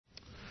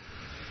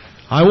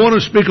I want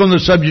to speak on the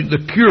subject, the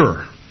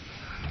cure.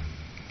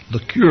 The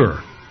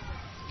cure.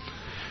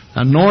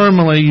 Now,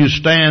 normally you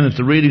stand at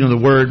the reading of the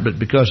Word, but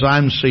because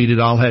I'm seated,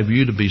 I'll have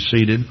you to be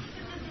seated.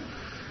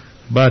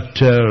 But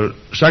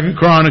 2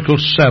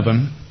 Chronicles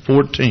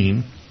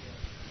 7:14.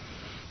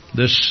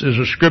 This is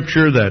a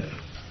scripture that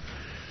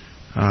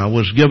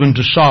was given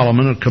to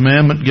Solomon, a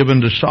commandment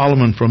given to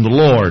Solomon from the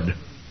Lord.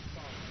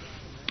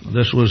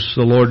 This was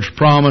the Lord's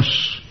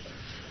promise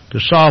to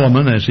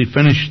Solomon as he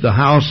finished the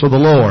house of the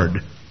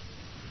Lord.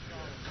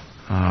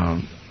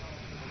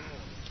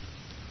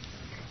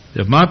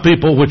 If my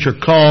people which are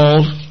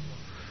called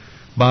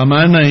by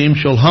my name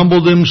shall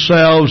humble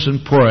themselves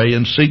and pray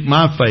and seek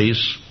my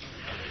face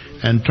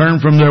and turn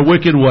from their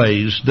wicked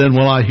ways, then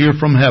will I hear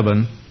from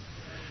heaven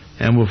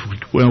and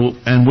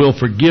will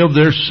forgive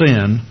their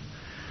sin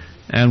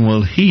and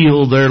will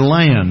heal their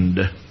land.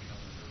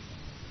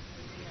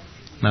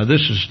 Now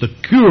this is the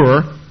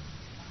cure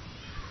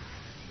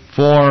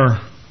for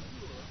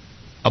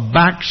a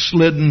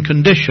backslidden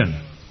condition.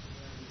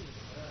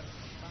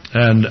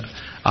 And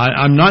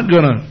I'm not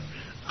going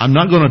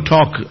to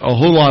talk a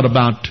whole lot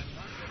about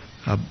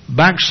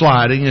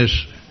backsliding,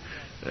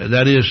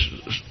 that is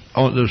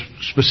the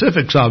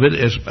specifics of it,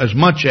 as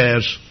much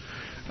as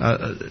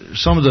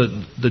some of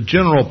the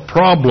general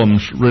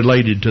problems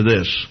related to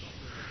this.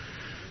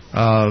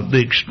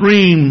 The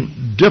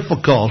extreme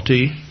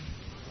difficulty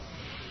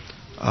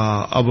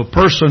of a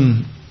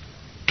person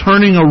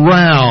turning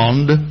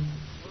around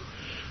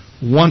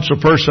once a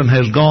person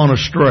has gone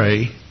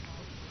astray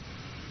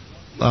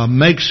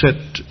makes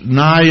it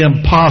nigh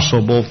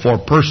impossible for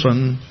a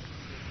person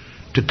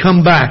to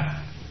come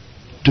back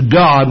to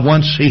God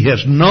once he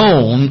has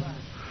known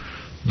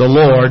the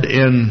Lord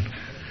in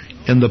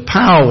the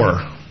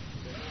power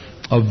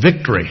of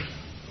victory.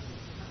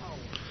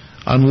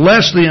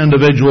 Unless the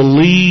individual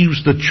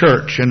leaves the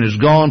church and is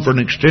gone for an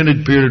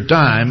extended period of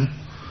time,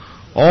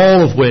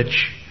 all of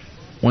which,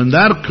 when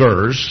that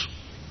occurs,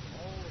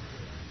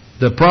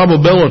 the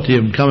probability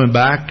of him coming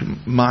back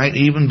might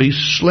even be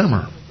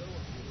slimmer.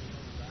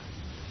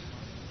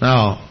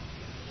 Now,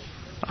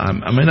 I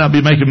may not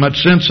be making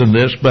much sense in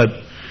this, but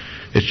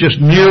it's just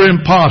near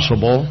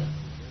impossible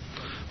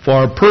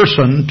for a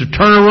person to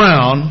turn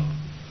around.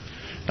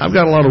 I've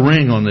got a lot of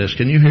ring on this.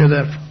 Can you hear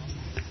that?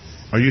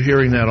 Are you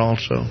hearing that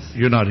also?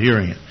 You're not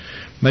hearing it.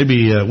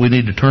 Maybe we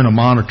need to turn a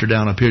monitor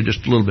down up here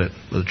just a little bit,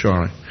 Brother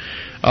Charlie.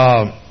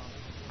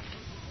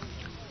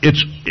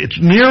 It's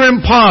near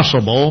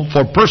impossible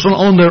for a person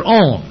on their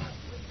own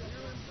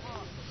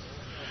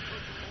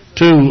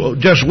to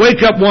just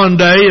wake up one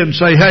day and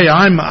say, "Hey,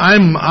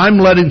 I'm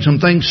letting some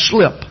things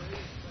slip,"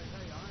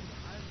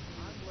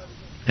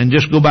 and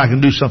just go back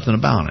and do something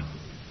about it.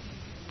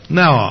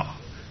 Now,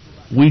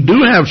 we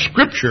do have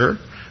scripture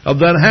of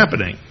that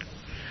happening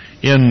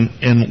in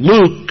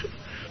Luke,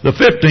 the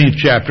 15th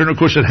chapter, and of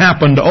course it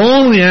happened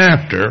only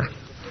after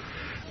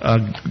a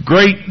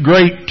great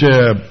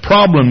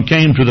problem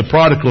came to the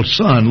prodigal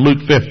son.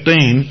 Luke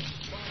 15.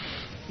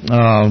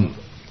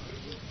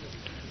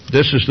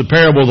 This is the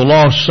parable of the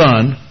lost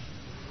son.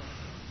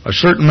 A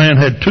certain man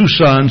had 2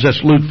 sons.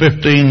 That's Luke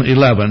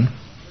 15:11.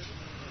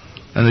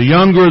 And the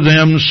younger of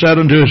them said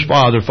unto his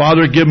father,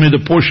 Father, give me the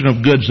portion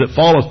of goods that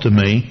falleth to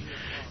me.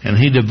 And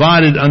he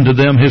divided unto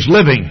them his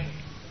living.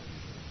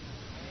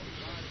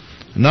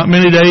 And not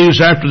many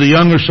days after, the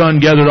younger son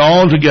gathered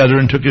all together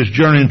and took his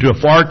journey into a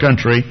far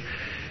country.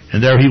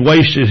 And there he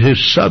wasted his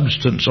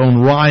substance on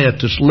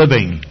riotous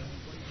living.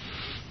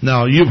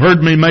 Now, you've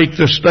heard me make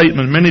this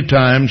statement many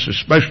times,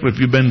 especially if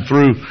you've been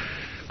through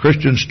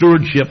Christian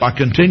stewardship. I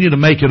continue to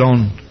make it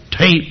on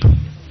tape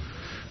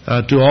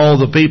to all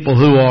the people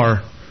who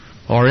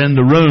are in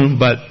the room,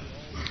 but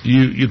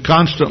you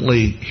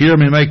constantly hear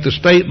me make the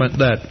statement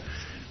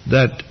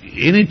that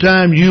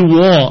anytime you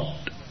want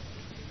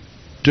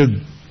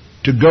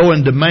to go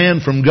and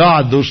demand from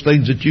God those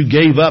things that you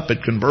gave up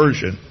at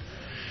conversion,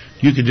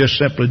 you can just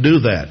simply do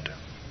that.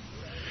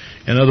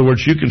 In other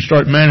words, you can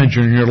start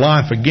managing your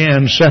life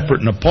again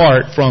separate and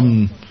apart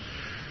from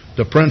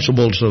the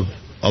principles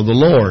of the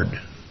Lord.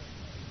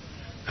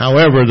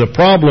 However, the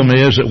problem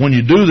is that when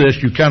you do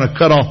this, you kind of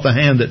cut off the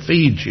hand that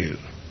feeds you,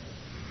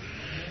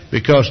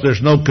 because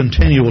there's no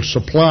continual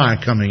supply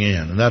coming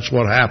in. And that's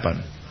what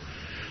happened.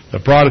 The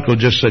prodigal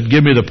just said,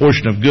 give me the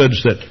portion of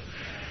goods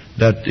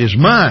that is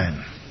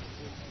mine.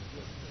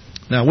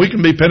 Now, we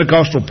can be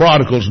Pentecostal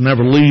prodigals and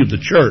never leave the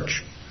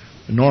church.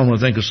 We normally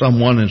think of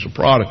someone as a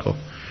prodigal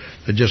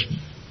that just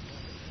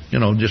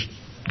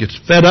gets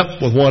fed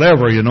up with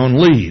whatever, and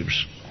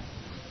leaves.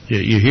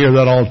 You hear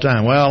that all the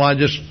time. Well, I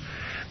just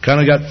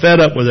kind of got fed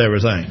up with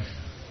everything.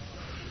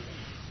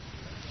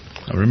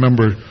 I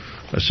remember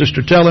a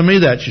sister telling me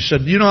that. She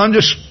said, I'm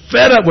just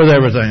fed up with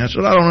everything. I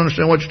said, I don't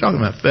understand what you're talking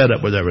about, fed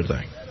up with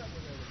everything.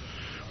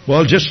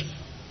 Well, just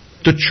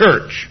the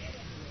church.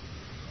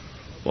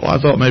 Well, I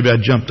thought maybe I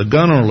jumped the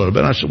gun on a little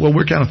bit. I said, well,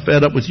 we're kind of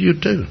fed up with you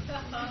too.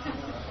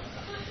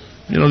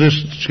 This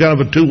is kind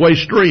of a two-way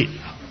street.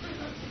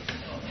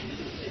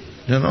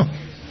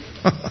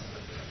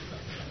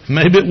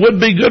 Maybe it would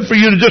be good for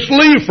you to just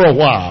leave for a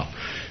while.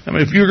 I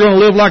mean, if you're going to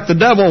live like the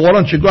devil, why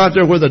don't you go out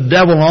there where the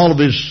devil and all of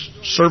his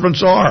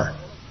servants are?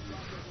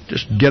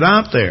 Just get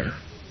out there.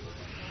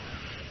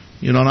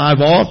 You know, and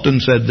I've often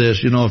said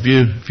this, you know,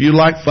 if you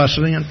like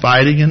fussing and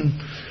fighting and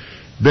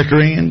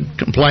bickering and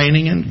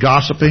complaining and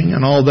gossiping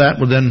and all that,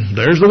 well then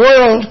there's the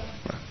world.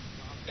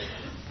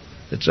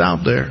 It's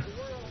out there.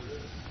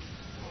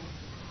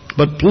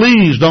 But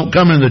please don't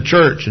come into the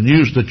church and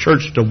use the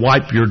church to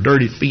wipe your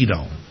dirty feet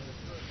on.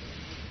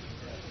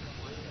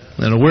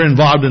 You know, we're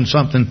involved in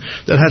something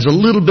that has a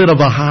little bit of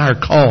a higher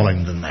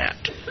calling than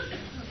that.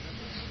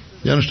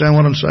 You understand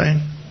what I'm saying?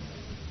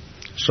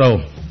 So,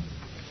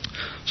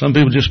 some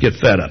people just get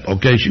fed up.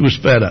 Okay, she was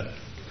fed up.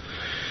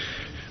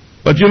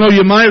 But you know,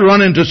 you might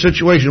run into a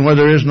situation where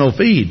there is no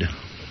feed.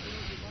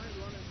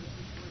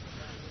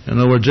 In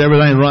other words,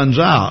 everything runs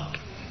out.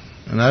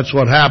 And that's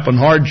what happened.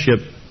 Hardship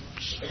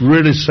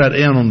really set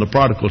in on the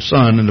prodigal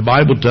son. And the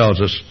Bible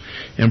tells us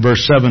in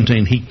verse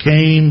 17, he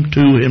came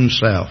to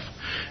himself.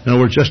 In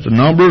other words, just a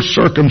number of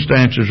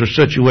circumstances or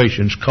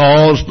situations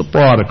caused the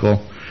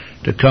prodigal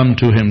to come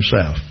to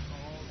himself.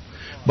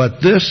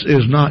 But this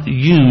is not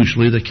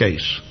usually the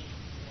case.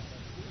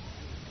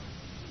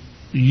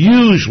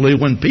 Usually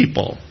when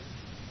people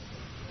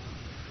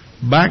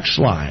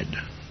backslide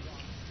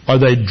or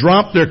they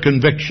drop their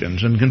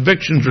convictions, and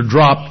convictions are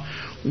dropped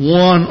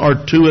one or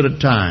two at a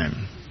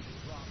time,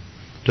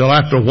 till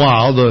after a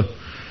while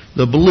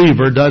the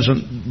believer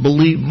doesn't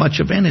believe much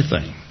of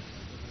anything.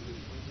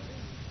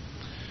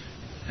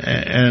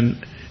 And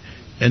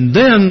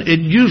then it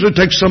usually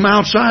takes some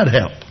outside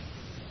help.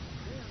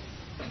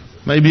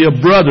 Maybe a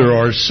brother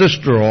or a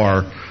sister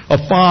or a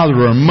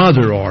father or a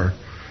mother or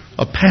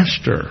a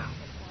pastor.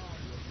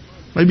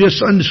 Maybe a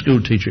Sunday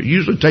school teacher. It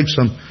usually takes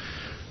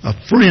a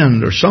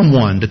friend or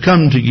someone to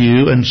come to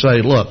you and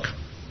say, look,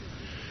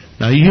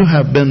 now you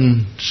have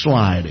been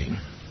sliding.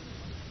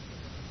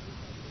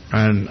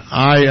 And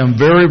I am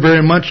very,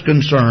 very much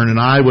concerned, and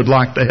I would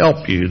like to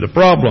help you. The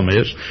problem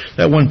is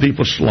that when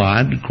people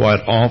slide,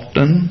 quite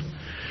often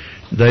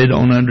they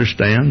don't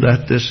understand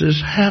that this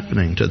is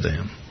happening to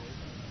them.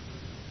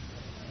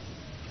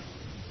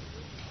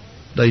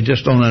 They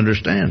just don't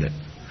understand it.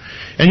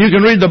 And you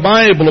can read the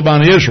Bible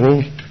about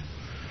Israel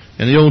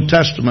in the Old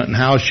Testament and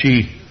how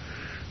she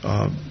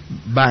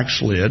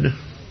backslid.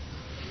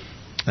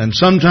 And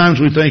sometimes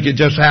we think it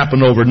just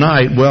happened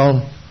overnight.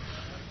 Well,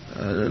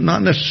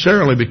 not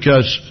necessarily,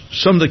 because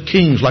some of the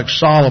kings like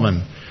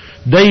Solomon,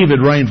 David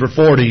reigned for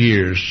 40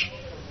 years.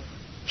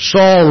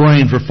 Saul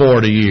reigned for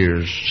 40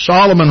 years.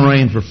 Solomon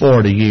reigned for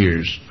 40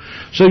 years.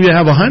 So you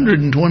have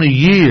 120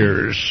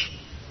 years.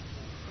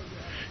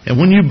 And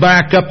when you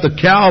back up the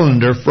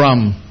calendar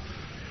from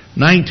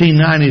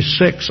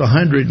 1996,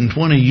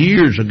 120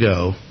 years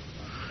ago,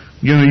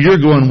 you know, you're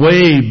going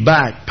way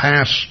back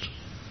past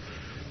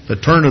the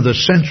turn of the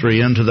century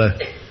into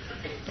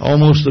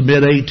almost the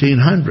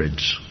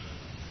mid-1800s.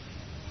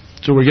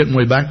 So we're getting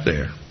way back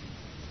there.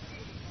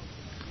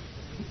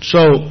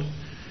 So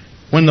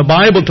when the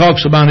Bible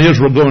talks about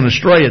Israel going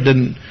astray,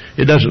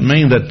 it doesn't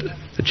mean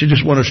that she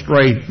just went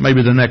astray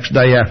maybe the next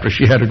day after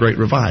she had a great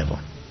revival.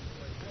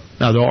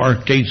 Now there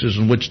are cases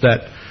in which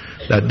that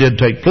did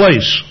take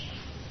place.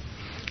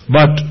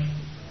 But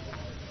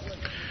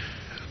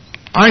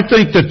I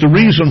think that the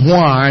reason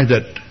why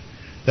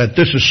that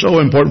this is so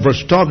important for us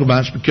to talk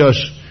about is because,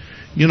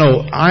 you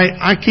know,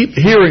 I keep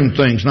hearing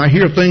things, and I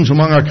hear things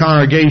among our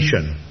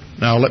congregation.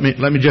 Now let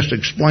me just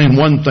explain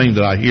one thing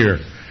that I hear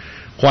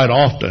quite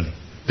often.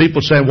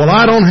 People say, well,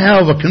 I don't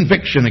have a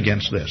conviction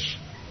against this.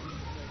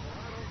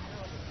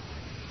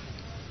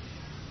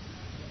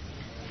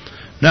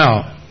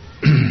 Now,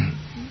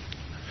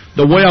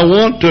 the way I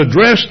want to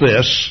address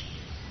this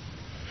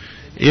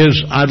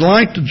is I'd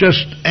like to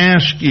just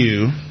ask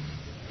you,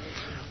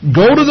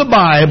 go to the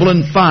Bible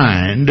and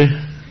find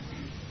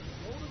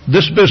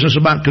this business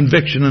about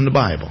conviction in the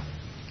Bible.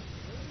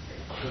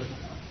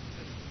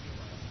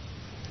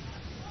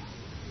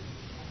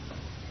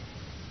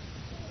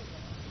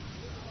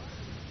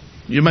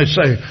 You may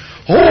say,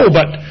 oh,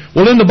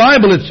 well, in the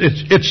Bible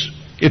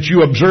it's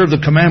you observe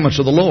the commandments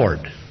of the Lord.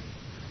 In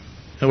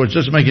other words, it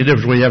doesn't make any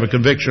difference whether you have a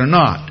conviction or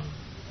not.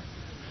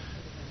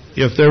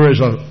 If there is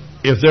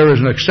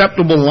an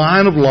acceptable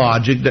line of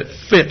logic that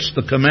fits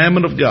the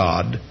commandment of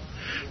God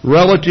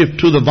relative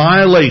to the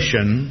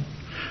violation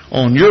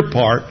on your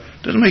part,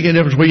 it doesn't make any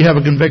difference whether you have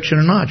a conviction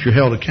or not. You're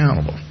held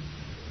accountable.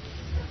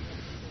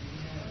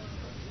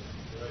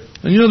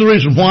 And you know the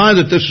reason why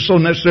that this is so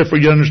necessary for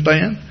you to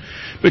understand?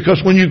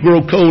 Because when you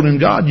grow cold in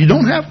God, you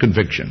don't have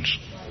convictions.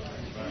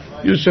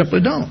 You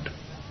simply don't.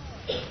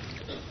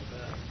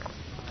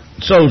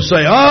 So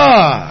say,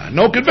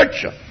 no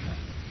conviction.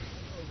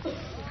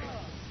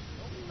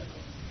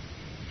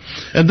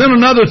 And then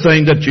another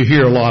thing that you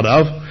hear a lot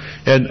of,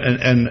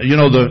 and you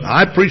know,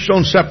 I preached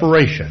on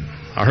separation.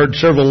 I heard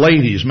several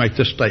ladies make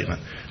this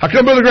statement. How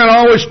come Brother Grant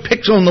always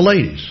picks on the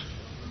ladies?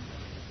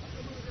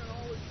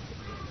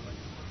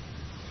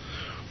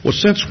 Well,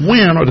 since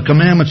when are the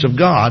commandments of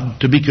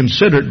God to be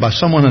considered by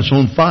someone that's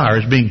on fire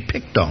as being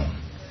picked on?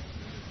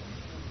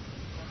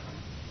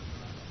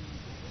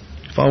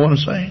 You follow what I'm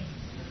saying?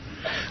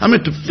 I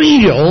mean, to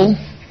feel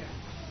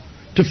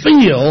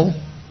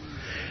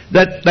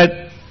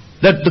that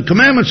the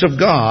commandments of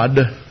God,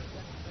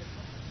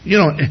 you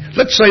know,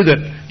 let's say that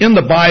in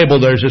the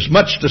Bible there's as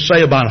much to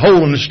say about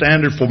holiness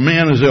standard for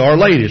men as there are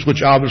ladies,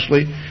 which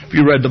obviously, if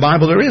you read the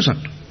Bible, there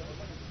isn't.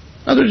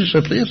 No, there just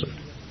simply isn't.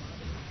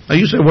 Now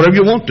you say whatever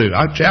you want to.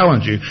 I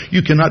challenge you.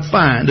 You cannot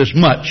find as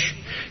much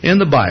in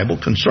the Bible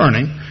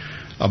concerning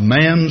a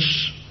man's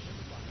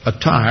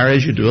attire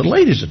as you do a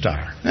lady's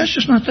attire. That's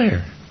just not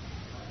there.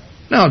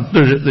 Now,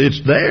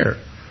 it's there,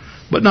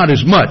 but not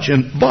as much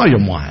in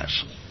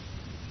volume-wise.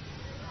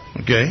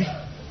 Okay?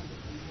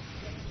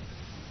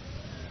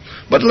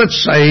 But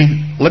let's say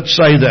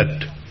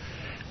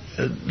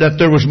that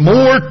there was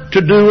more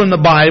to do in the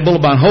Bible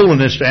about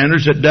holiness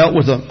standards that dealt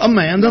with a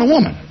man than a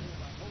woman.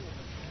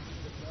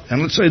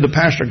 And let's say the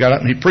pastor got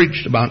up and he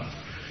preached about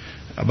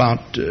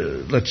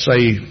let's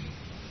say,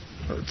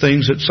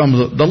 things that some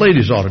of the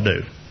ladies ought to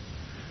do.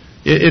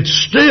 It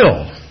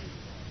still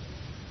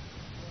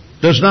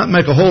does not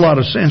make a whole lot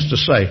of sense to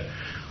say,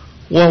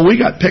 well, we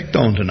got picked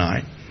on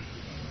tonight.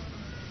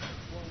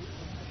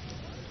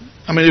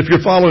 I mean, if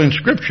you're following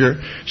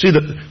Scripture, see,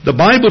 the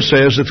Bible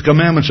says that the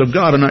commandments of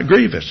God are not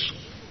grievous.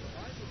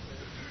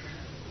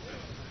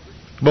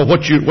 But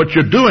what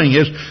you're doing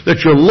is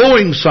that you're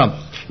lowering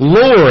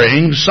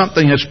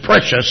something as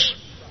precious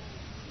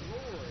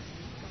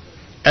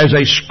as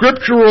a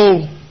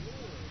scriptural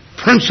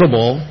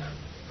principle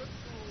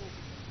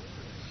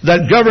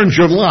that governs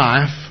your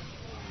life.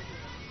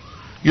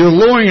 You're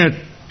lowering it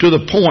to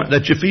the point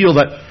that you feel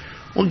that,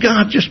 well,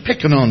 God's just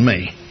picking on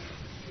me.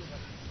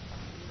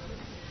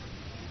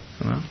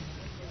 You know?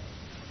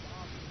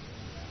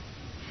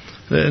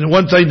 And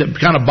one thing that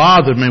kind of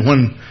bothered me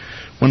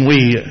when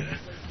we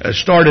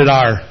started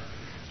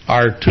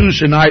our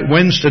Tuesday night,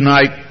 Wednesday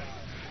night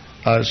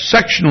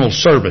sectional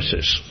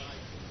services,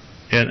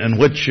 in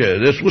which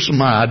this was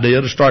my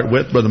idea to start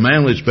with. Brother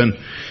Manley's been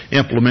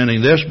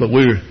implementing this, but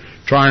we were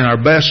trying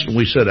our best.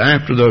 We said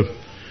after the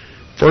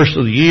first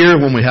of the year,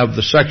 when we have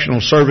the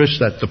sectional service,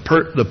 that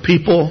the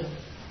people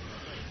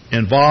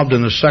involved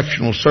in the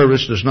sectional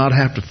service does not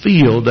have to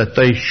feel that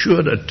they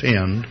should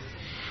attend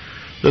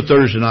the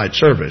Thursday night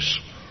service.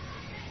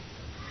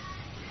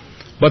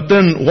 But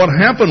then what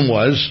happened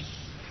was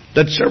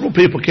that several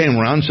people came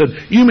around and said,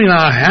 you mean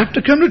I have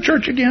to come to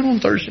church again on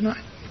Thursday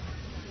night?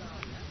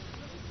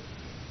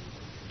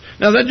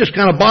 Now that just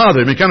kind of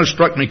bothered me, kind of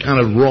struck me kind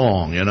of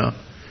wrong, you know.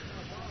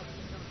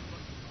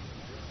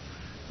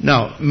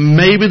 Now,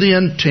 maybe the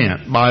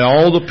intent by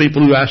all the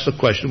people who asked the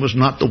question was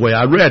not the way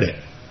I read it.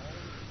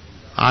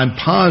 I'm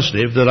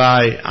positive that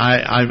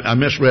I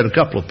misread a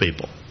couple of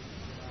people.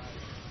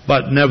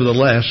 But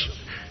nevertheless,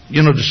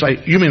 you know, to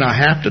say, you mean I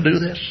have to do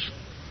this?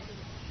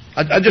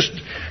 I just,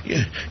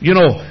 you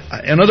know,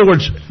 in other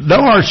words, there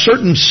are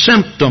certain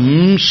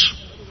symptoms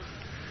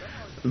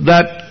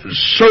that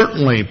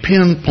certainly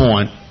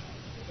pinpoint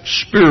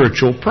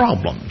spiritual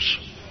problems.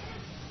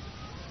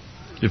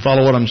 You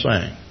follow what I'm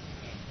saying?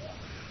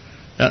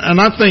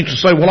 And I think to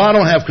say, well, I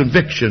don't have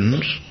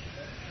convictions.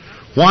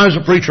 Why is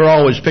the preacher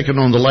always picking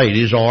on the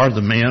ladies or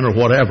the men or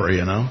whatever,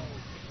 you know?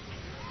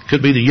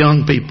 Could be the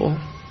young people.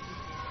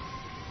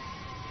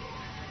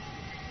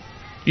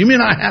 You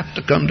mean I have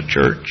to come to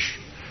church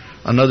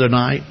another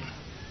night?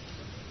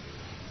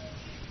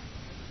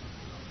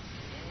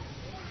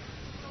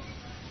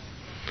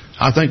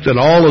 I think that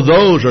all of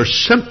those are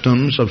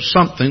symptoms of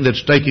something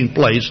that's taking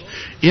place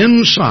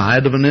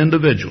inside of an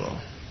individual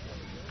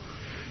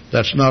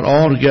that's not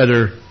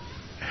altogether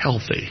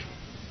healthy.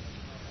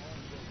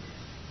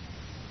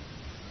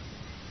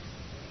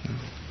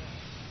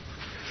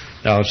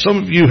 Now, some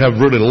of you have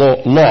really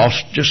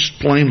just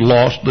plain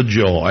lost the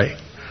joy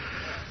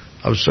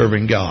of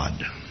serving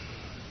God.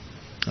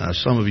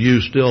 Some of you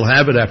still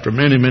have it after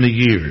many, many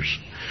years.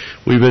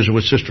 We visited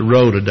with Sister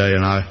Rowe today,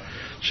 and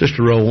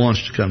Sister Rowe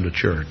wants to come to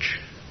church.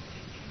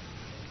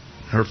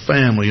 Her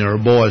family and her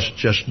boys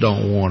just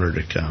don't want her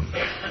to come.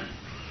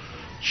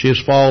 She has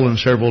fallen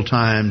several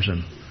times,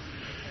 and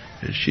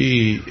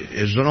she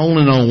is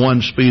only known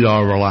one speed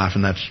all of her life,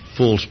 and that's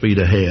full speed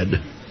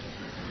ahead.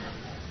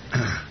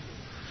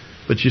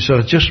 But she said,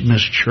 I just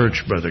miss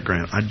church, Brother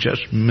Grant. I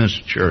just miss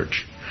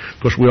church.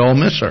 Of course, we all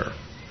miss her.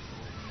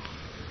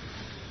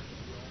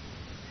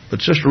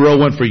 But Sister Rowe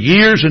went for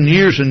years and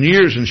years and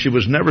years, and she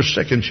was never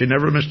sick, and she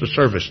never missed a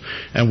service.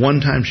 And one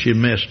time she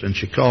missed, and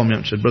she called me up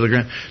and said, Brother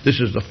Grant, this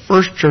is the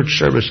first church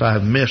service I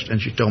have missed, and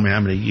she told me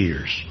how many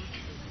years.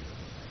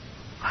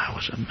 I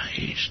was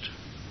amazed.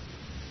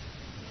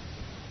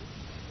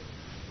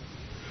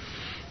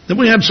 Then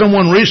we had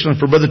someone recently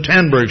for Brother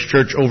Tanberg's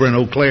church over in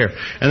Eau Claire,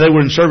 and they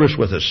were in service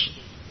with us.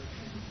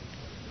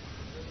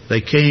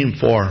 They came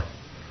for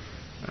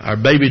our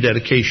baby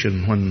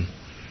dedication when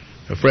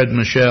Fred and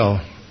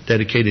Michelle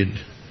dedicated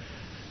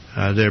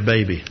their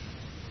baby.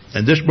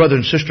 And this brother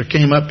and sister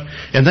came up,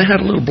 and they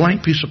had a little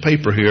blank piece of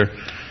paper here,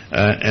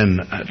 and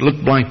it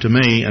looked blank to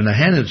me, and they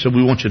handed it and said,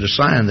 we want you to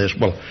sign this.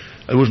 Well,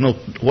 there was no,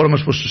 what am I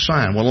supposed to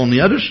sign? Well, on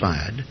the other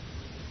side,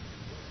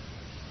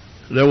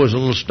 there was a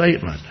little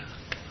statement.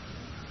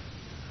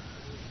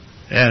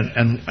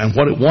 And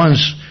what it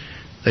was,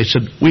 they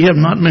said, we have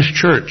not missed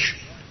church.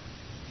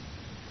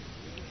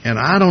 And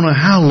I don't know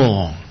how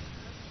long.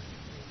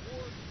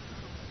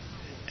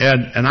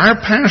 And our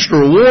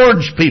pastor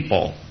awards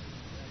people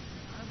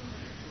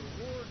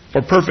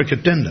for perfect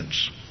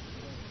attendance.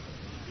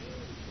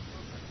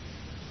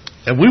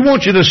 And we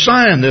want you to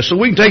sign this so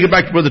we can take it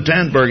back to Brother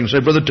Tandberg and say,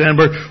 Brother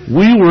Tandberg,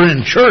 we were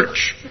in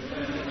church.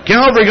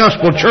 Calvary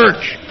Gospel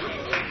Church.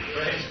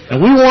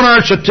 And we want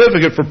our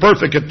certificate for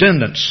perfect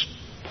attendance.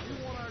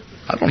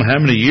 I don't know how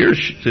many years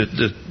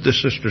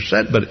this sister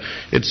said, but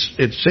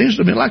it seems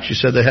to me like she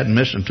said they hadn't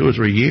missed in 2 or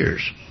 3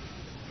 years.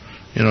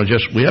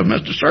 We haven't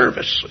missed a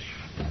service.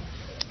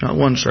 Not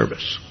one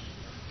service.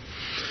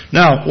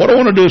 Now, what I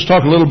want to do is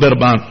talk a little bit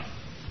about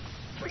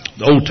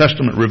the Old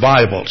Testament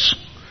revivals.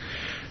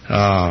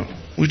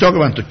 We talk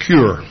about the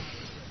cure.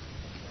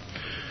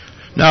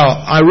 Now,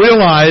 I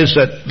realize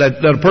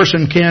that a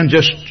person can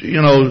just,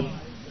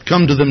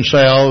 come to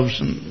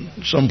themselves and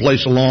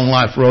someplace along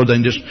life road, they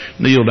can just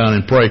kneel down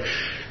and pray.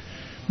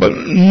 But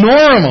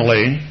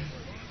normally,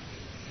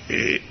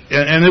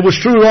 and it was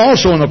true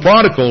also in the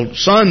prodigal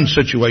son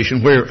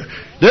situation, where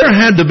there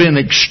had to be an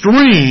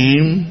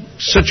extreme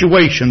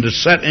situation to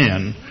set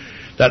in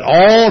that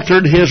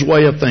altered his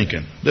way of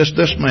thinking. This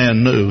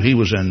man knew he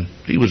was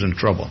in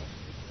trouble.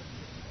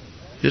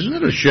 Isn't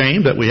it a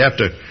shame that we have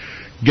to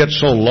get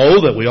so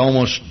low that we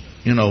almost,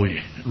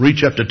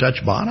 reach up to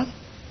touch bottom?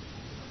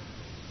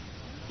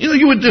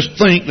 You would just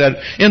think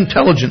that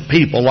intelligent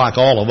people, like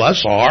all of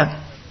us are,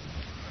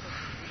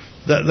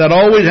 that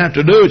all we'd have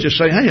to do is just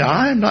say, hey,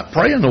 I'm not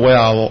praying the way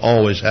I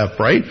always have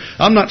prayed.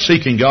 I'm not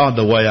seeking God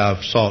the way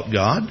I've sought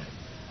God.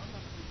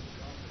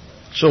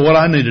 So what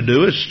I need to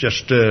do is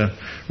just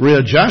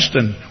readjust,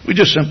 and we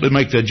just simply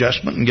make the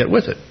adjustment and get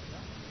with it.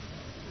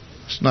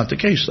 It's not the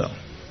case, though.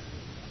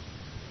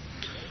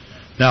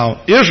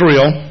 Now,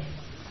 Israel,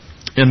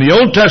 in the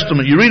Old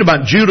Testament, you read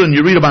about Judah and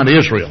you read about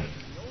Israel.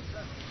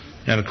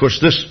 And, of course,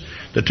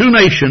 the two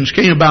nations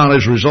came about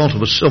as a result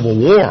of a civil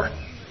war.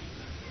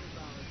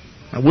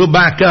 Now, we'll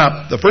back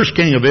up. The first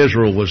king of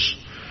Israel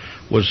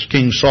was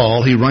King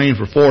Saul. He reigned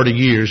for 40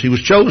 years. He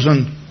was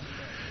chosen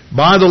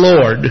by the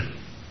Lord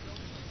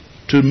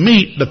to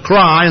meet the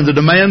cry and the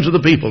demands of the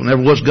people. It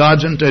never was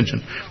God's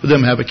intention for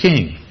them to have a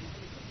king.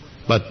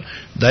 But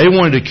they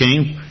wanted a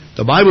king,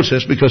 the Bible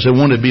says, because they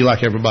wanted to be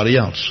like everybody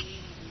else.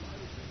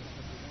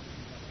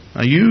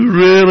 Now, you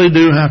really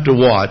do have to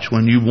watch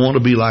when you want to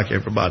be like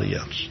everybody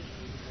else.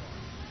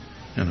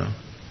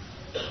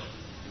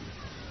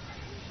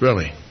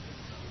 Really.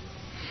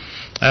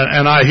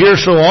 And I hear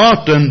so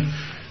often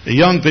the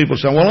young people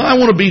say, well, I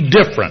want to be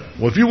different.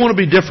 Well, if you want to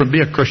be different,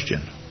 be a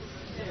Christian.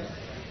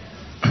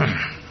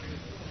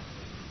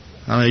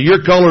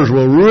 Your colors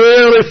will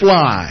really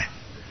fly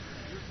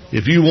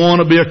if you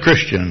want to be a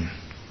Christian,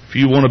 if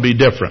you want to be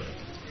different.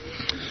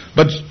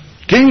 But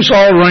King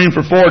Saul reigned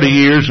for 40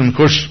 years, and of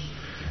course,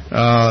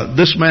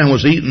 this man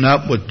was eaten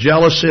up with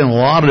jealousy and a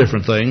lot of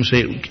different things.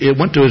 It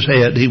went to his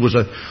head. He was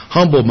a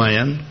humble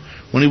man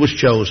when he was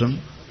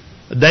chosen.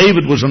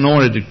 David was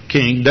anointed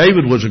king.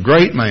 David was a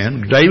great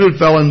man. David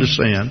fell into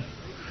sin,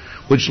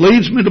 which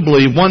leads me to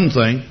believe one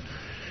thing,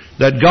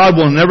 that God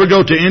will never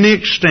go to any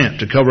extent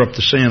to cover up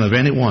the sin of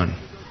anyone.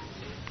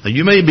 Now,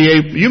 you may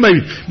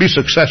be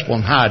successful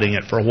in hiding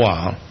it for a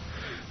while,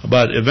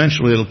 but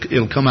eventually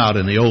it'll come out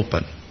in the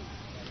open,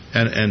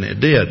 and it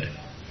did.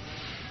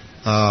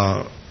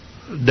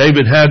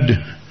 David had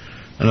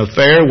an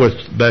affair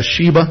with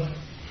Bathsheba.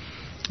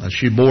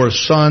 She bore a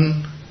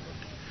son.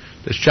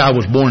 This child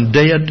was born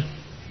dead.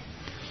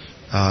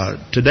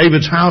 To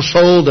David's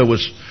household, there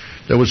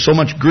was so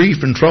much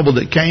grief and trouble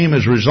that came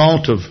as a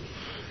result of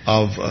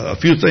a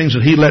few things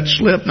that he let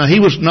slip. Now, he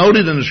was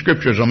noted in the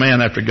Scripture as a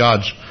man after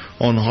God's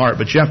own heart,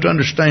 but you have to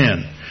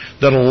understand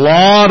that a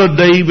lot of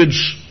David's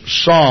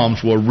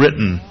psalms were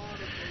written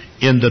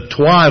in the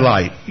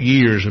twilight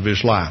years of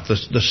his life,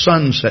 the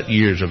sunset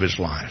years of his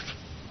life.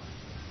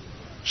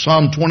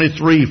 Psalm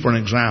 23, for an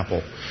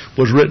example,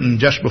 was written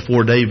just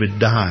before David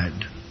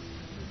died.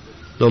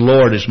 The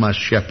Lord is my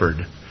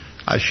shepherd,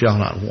 I shall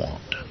not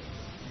want.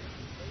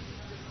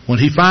 When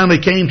he finally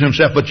came to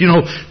himself, but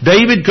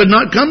David could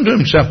not come to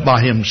himself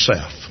by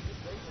himself.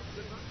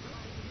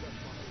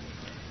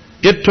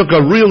 It took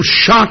a real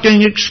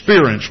shocking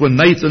experience when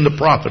Nathan the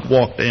prophet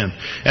walked in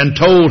and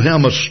told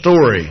him a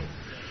story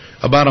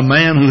about a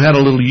man who had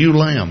a little ewe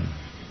lamb.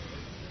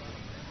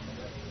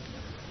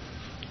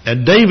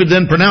 And David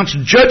then pronounced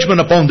judgment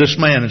upon this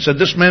man and said,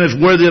 this man is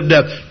worthy of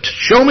death.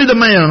 Show me the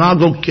man and I'll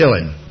go kill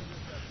him.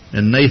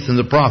 And Nathan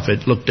the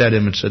prophet looked at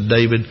him and said,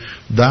 David,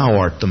 thou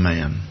art the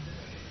man.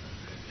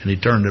 And he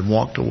turned and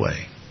walked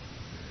away.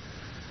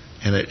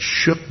 And it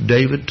shook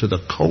David to the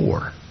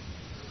core.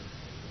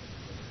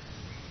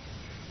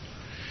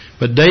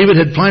 But David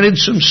had planted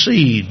some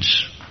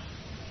seeds.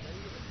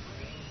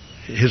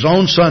 His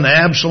own son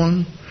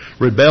Absalom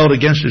rebelled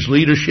against his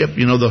leadership.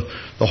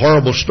 The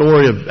horrible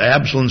story of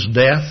Absalom's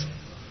death.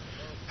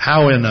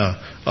 how in a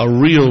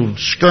real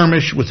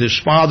skirmish with his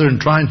father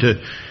and trying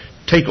to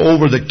take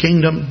over the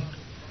kingdom,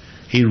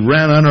 he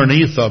ran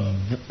underneath a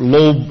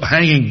low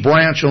hanging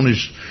branch on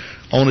his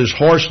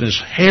horse, and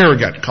his hair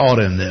got caught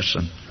in this,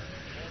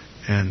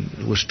 and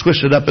it was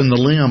twisted up in the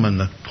limb, and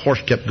the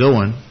horse kept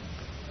going.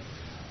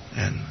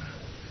 And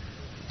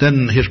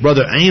then his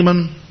brother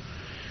Ammon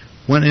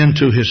went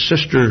into his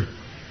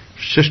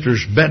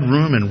sister's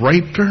bedroom and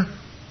raped her.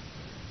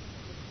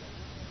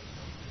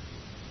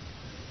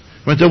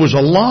 But there was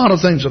a lot of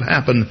things that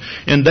happened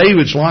in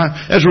David's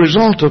life as a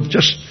result of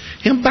just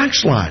him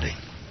backsliding.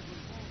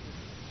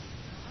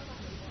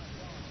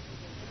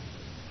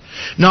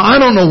 Now, I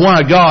don't know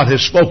why God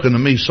has spoken to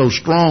me so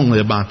strongly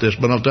about this,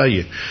 but I'll tell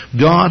you,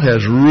 God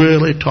has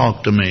really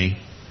talked to me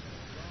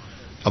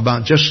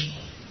about just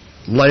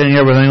laying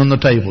everything on the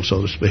table,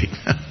 so to speak.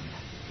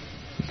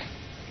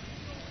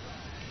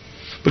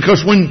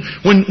 Because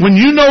when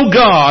you know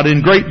God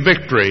in great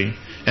victory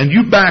and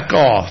you back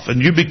off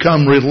and you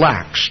become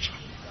relaxed,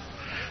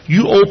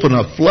 you open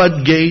a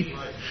floodgate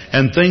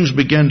and things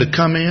begin to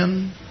come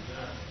in.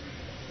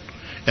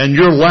 And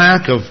your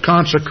lack of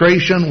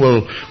consecration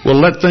will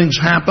let things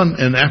happen,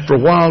 and after a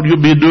while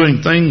you'll be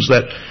doing things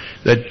that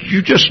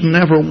you just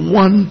never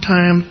one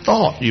time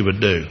thought you would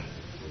do.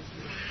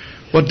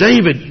 Well,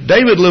 David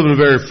lived a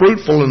very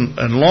fruitful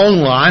and long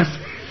life.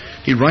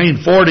 He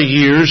reigned 40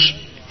 years.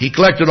 He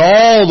collected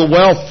all the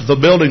wealth of the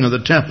building of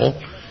the temple,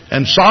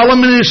 and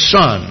Solomon his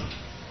son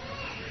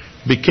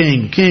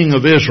became king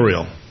of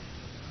Israel.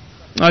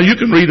 Now you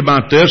can read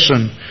about this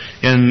in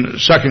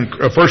Second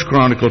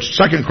Chronicles,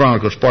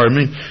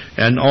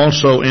 and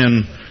also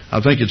in, I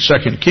think it's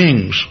 2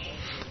 Kings.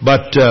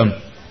 But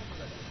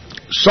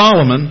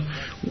Solomon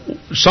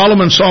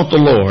sought the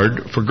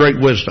Lord for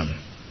great wisdom.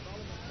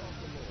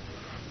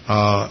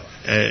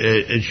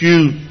 As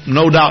you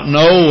no doubt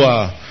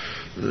know,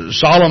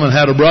 Solomon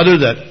had a brother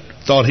that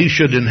thought he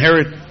should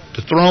inherit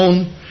the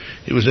throne.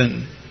 He was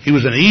in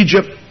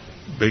Egypt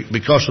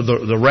because of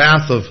the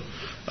wrath of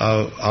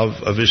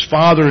his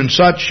father and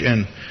such,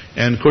 and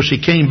of course he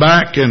came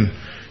back and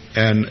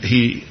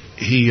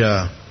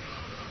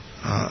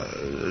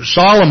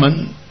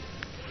Solomon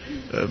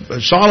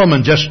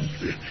just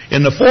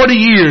in the 40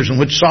 years in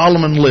which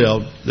Solomon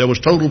lived, there was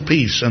total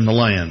peace in the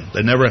land.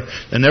 They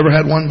never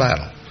had one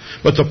battle.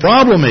 But the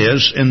problem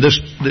is in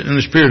this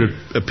period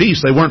of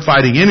peace, they weren't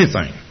fighting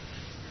anything.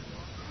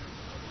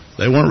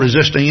 They weren't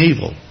resisting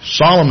evil.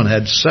 Solomon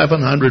had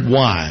 700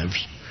 wives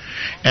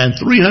and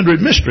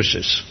 300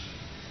 mistresses.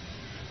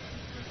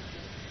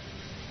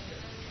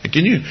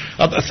 Can you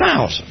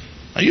 1,000?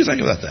 Now you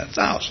think about that,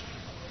 1,000.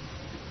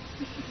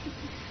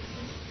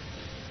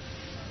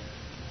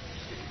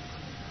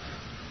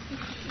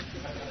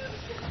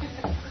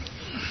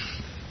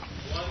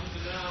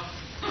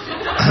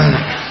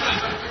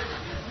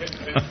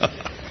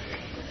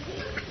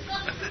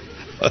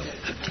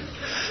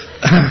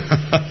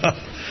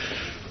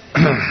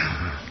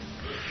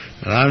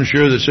 And I'm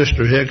sure that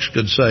Sister Hicks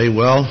could say,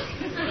 well,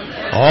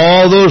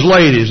 all those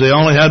ladies, they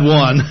only had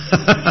one.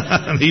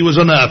 And he was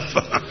enough.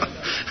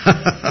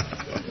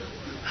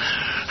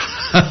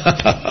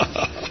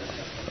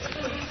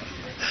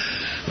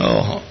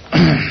 Oh.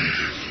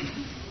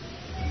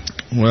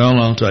 Well,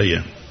 I'll tell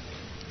you.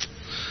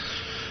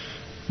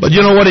 But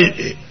you know what?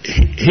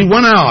 He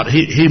went out.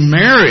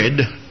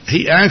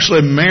 He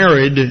actually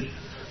married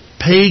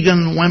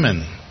pagan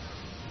women.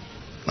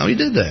 Now, he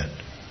did that.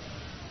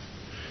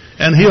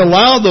 And he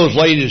allowed those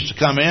ladies to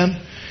come in,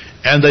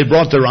 and they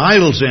brought their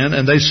idols in,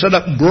 and they set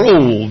up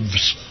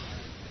groves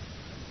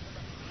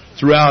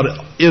throughout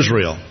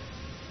Israel.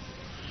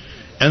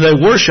 And they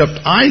worshipped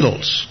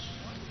idols.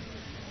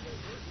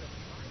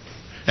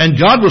 And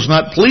God was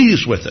not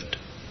pleased with it.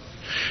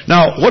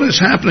 Now, what is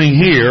happening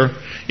here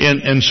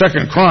in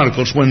 2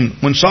 Chronicles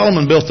when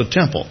Solomon built the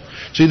temple?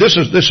 See, this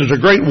is a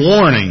great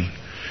warning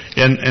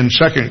in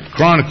 2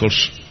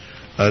 Chronicles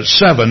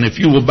 7. If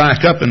you will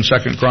back up in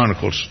 2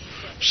 Chronicles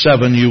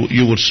 7,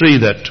 you will see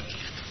that.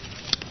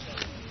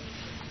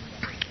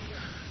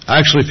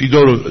 Actually, if you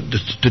go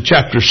to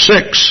chapter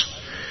 6,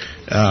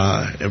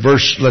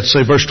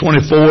 verse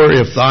 24,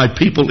 if thy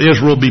people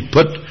Israel be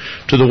put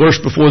to the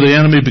worst before the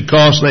enemy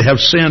because they have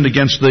sinned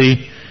against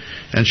thee,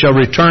 and shall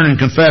return and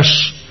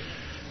confess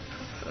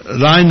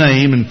thy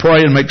name and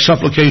pray and make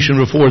supplication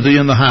before thee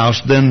in the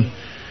house, then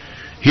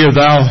hear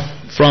thou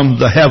from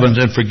the heavens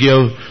and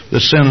forgive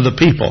the sin of the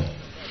people.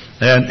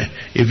 And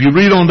if you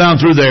read on down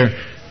through there,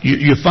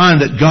 you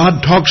find that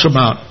God talks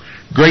about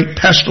great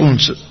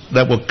pestilence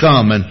that will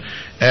come and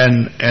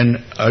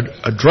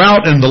a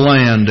drought in the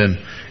land,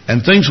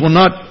 and things will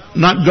not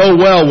go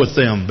well with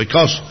them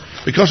because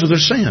of their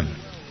sin.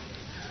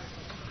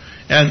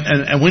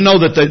 And we know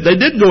that they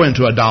did go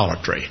into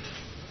idolatry.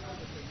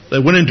 They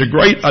went into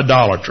great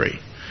idolatry.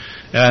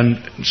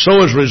 And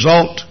so as a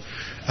result,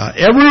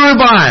 every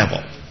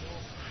revival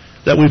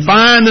that we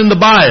find in the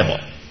Bible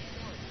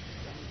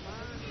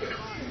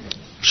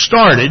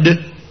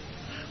started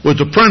with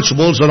the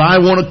principles that I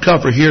want to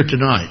cover here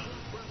tonight.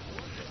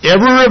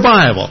 Every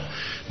revival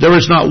There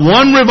is not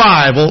one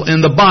revival in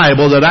the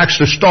Bible that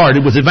actually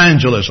started with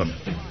evangelism.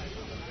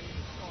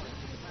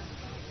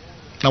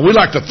 Now, we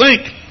like to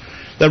think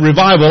that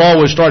revival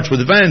always starts with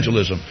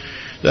evangelism.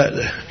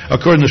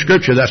 According to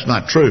Scripture, that's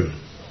not true.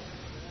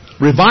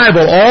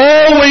 Revival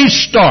always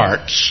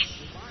starts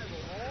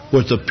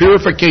with the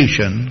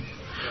purification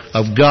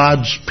of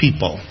God's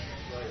people.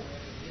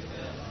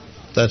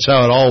 That's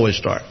how it always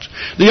starts.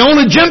 The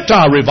only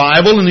Gentile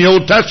revival in the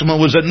Old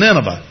Testament was at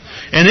Nineveh.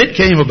 And it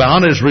came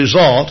about as a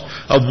result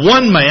of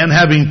one man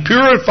having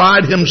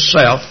purified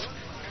himself.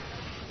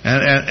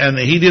 And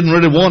he didn't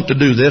really want to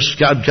do this.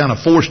 God kind of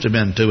forced him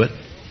into it.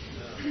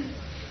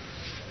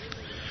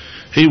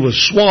 He was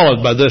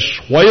swallowed by this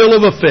whale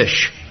of a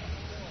fish.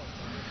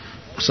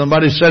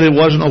 Somebody said it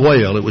wasn't a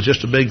whale. It was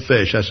just a big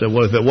fish. I said,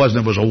 well, if it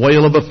wasn't, it was a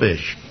whale of a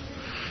fish.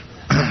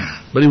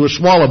 But he was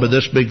swallowed by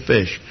this big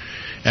fish.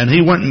 And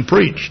he went and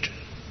preached.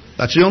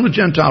 That's the only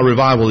Gentile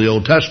revival of the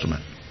Old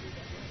Testament.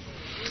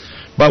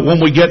 But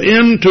when we get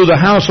into the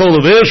household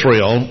of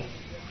Israel,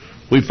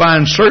 we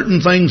find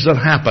certain things that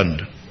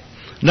happened.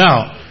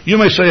 Now, you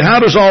may say, how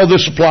does all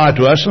this apply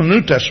to us in the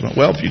New Testament?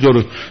 Well, if you go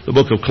to the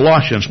book of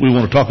Colossians, we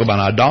want to talk about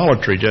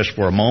idolatry just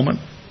for a moment.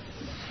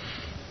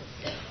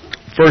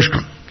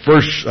 Colossians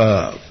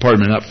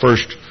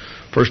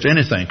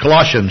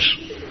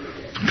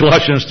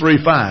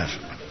 3:5.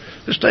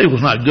 This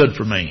table's not good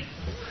for me.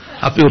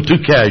 I feel too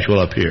casual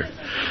up here.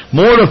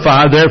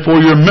 Mortify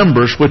therefore your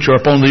members which are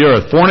upon the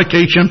earth: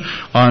 fornication,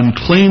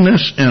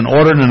 uncleanness,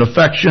 inordinate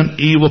affection,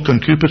 evil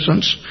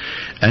concupiscence,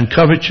 and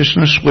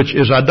covetousness, which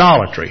is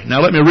idolatry.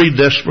 Now let me read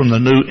this from the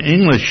New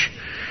English,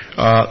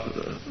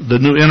 the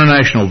New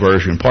International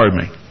Version, pardon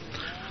me.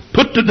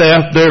 Put to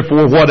death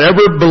therefore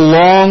whatever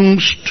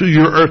belongs to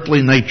your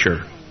earthly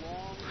nature: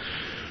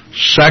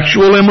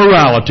 sexual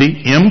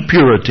immorality,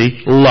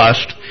 impurity,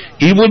 lust,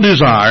 evil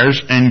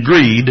desires, and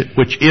greed,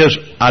 which is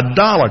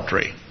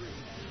idolatry.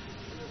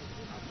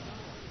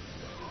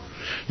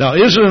 Now,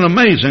 isn't it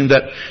amazing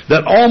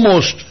that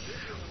almost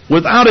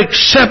without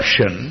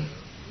exception,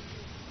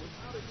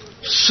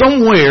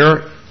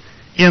 somewhere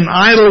in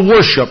idol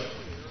worship,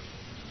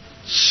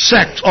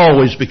 sex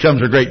always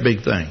becomes a great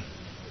big thing.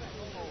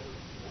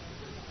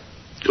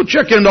 Go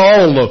check into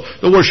all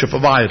the worship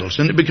of idols,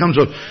 and it becomes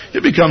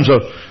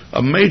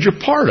a major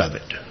part of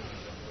it.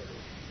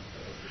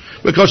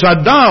 Because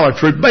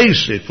idolatry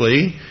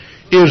basically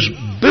is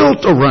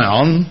built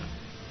around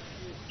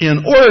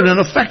inordinate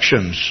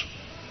affections.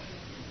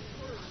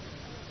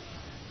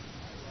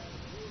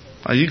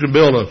 Now, you can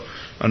build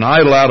an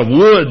idol out of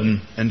wood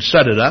and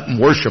set it up and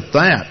worship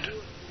that.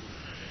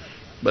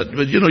 But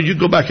you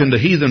go back into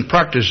heathen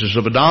practices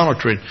of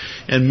idolatry,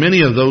 and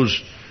many of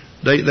those,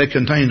 they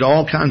contained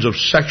all kinds of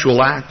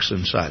sexual acts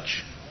and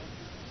such.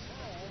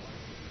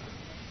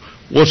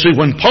 Well, see,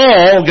 when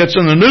Paul gets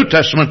in the New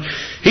Testament,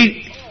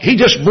 he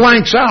just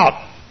blanks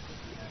out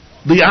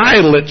the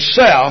idol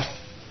itself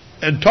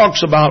and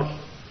talks about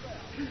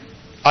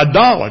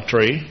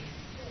idolatry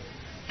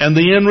and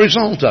the end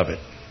result of it,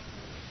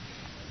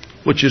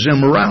 which is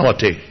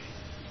immorality.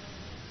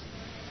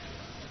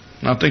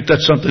 And I think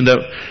that's something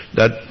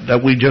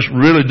that we just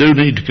really do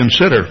need to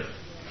consider.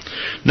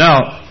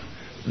 Now,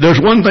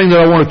 there's one thing that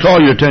I want to call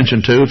your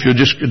attention to, if you'll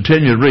just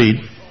continue to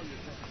read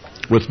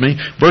with me.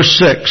 Verse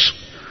 6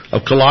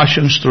 of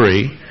Colossians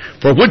 3.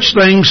 For which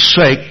things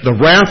sake the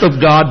wrath of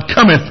God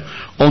cometh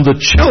on the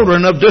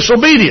children of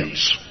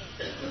disobedience.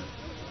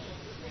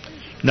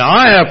 Now,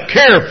 I have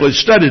carefully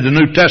studied the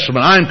New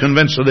Testament. I am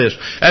convinced of this.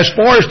 As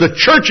far as the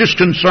church is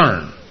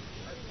concerned,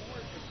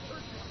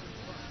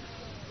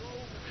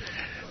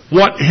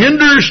 what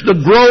hinders the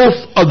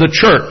growth of the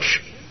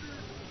church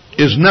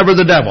is never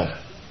the devil.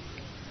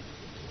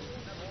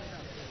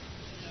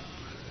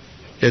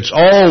 It's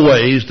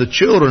always the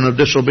children of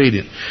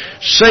disobedience.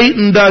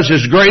 Satan does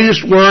his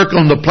greatest work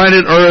on the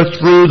planet Earth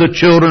through the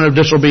children of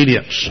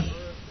disobedience.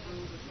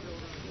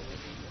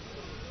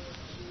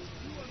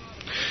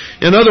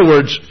 In other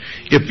words,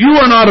 if you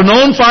are not an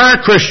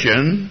on-fire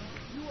Christian,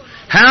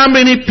 how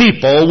many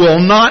people will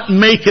not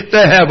make it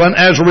to heaven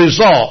as a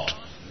result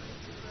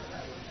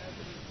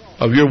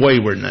of your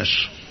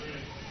waywardness?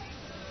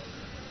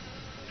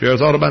 Have you ever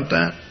thought about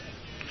that?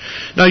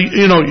 Now,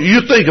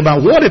 you think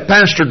about, what if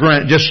Pastor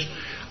Grant just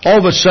all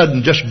of a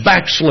sudden just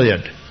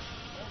backslid?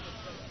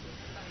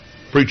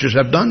 Preachers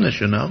have done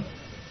this, Now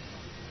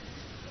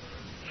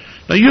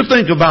you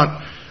think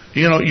about,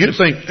 there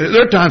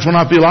are times when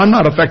I feel I'm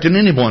not affecting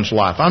anyone's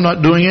life. I'm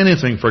not doing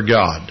anything for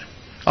God.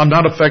 I'm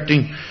not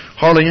affecting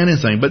hardly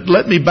anything. But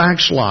let me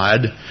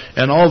backslide,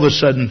 and all of a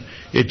sudden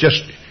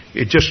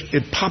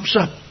it pops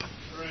up.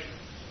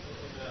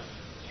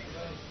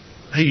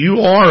 Hey,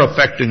 you are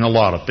affecting a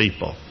lot of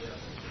people.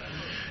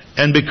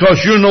 And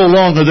because you're no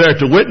longer there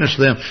to witness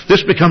them,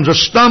 this becomes a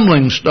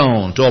stumbling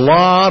stone to a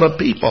lot of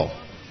people.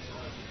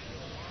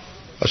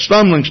 A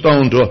stumbling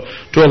stone to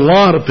a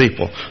lot of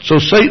people. So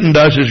Satan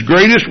does his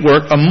greatest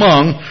work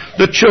among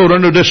the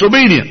children of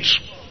disobedience.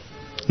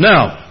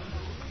 Now,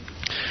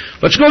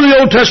 let's go to the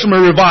Old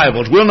Testament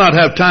revivals. We'll not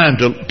have time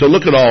to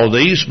look at all of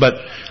these, but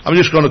I'm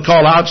just going to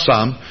call out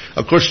some.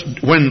 Of course,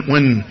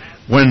 when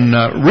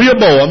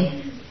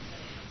Rehoboam,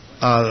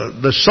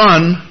 the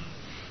son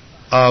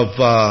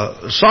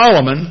of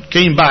Solomon,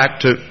 came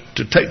back to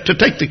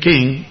take the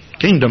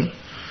kingdom,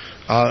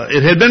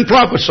 it had been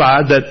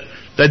prophesied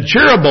that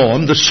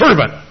Jeroboam, the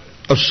servant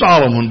of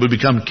Solomon, would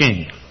become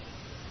king.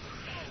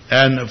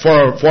 And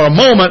for a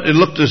moment, it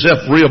looked as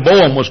if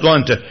Rehoboam was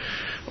going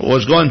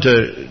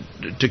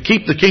to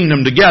keep the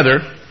kingdom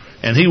together,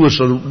 and he was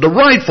the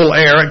rightful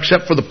heir,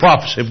 except for the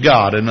prophecy of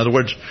God. In other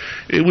words,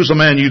 it was a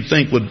man you'd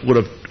think would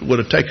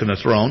have taken the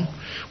throne.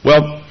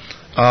 Well,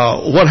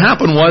 what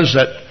happened was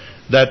that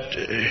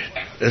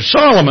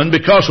Solomon,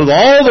 because of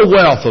all the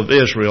wealth of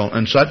Israel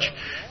and such,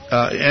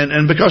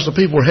 and because the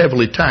people were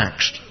heavily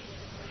taxed,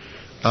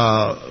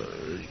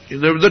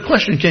 the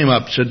question came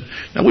up, said,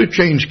 now we've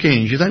changed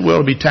kings. You think we ought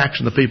to be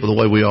taxing the people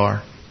the way we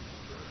are?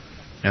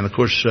 And of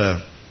course,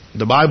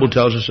 the Bible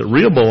tells us that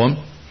Rehoboam,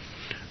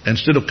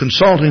 instead of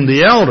consulting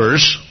the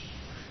elders,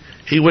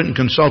 he went and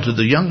consulted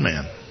the young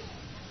man.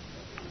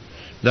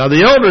 Now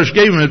the elders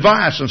gave him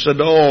advice and said,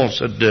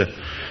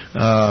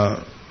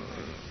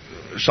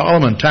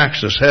 Solomon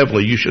taxed us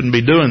heavily. You shouldn't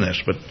be doing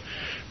this.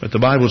 But the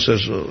Bible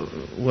says,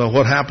 well,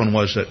 what happened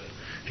was that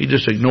he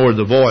just ignored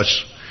the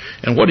voice.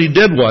 And what he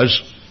did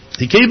was,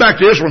 he came back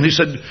to Israel and he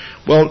said,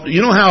 well,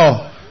 you know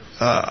how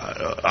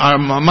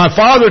my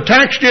father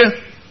taxed you?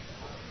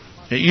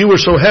 You were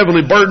so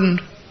heavily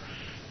burdened.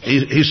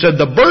 He said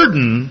the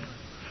burden,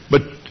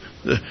 but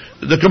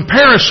the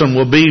comparison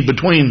will be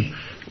between,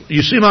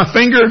 you see my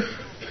finger?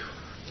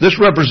 This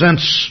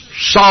represents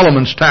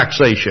Solomon's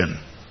taxation.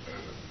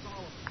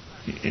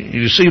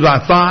 You see thy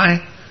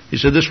thigh? He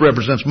said this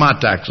represents my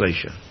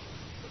taxation.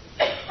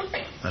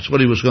 That's what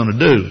he was going to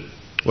do.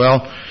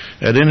 Well,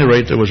 at any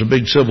rate, there was a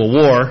big civil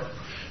war,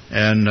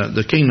 and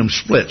the kingdom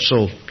split.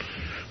 So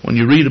when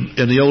you read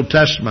in the Old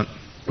Testament,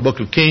 the book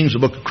of Kings, the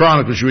book of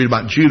Chronicles, you read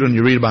about Judah and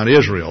you read about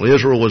Israel.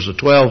 Israel was the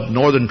 12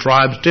 northern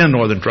tribes, 10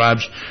 northern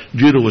tribes.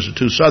 Judah was the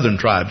 2 southern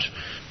tribes.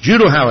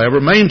 Judah,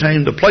 however,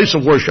 maintained the place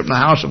of worship in the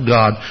house of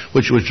God,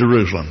 which was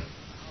Jerusalem.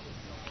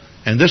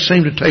 And this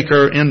seemed to take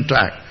her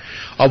intact.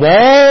 Of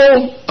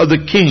all of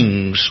the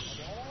kings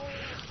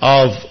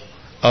of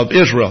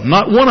Israel,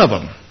 not one of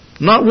them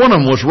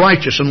was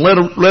righteous and led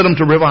them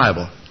to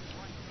revival.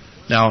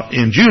 Now,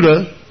 in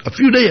Judah, a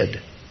few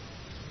did.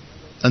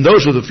 And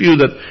those are the few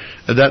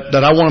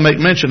that I want to make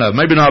mention of.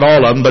 Maybe not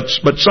all of them,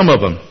 but some of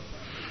them.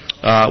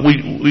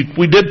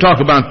 We did talk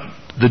about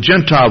the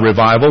Gentile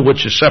revival,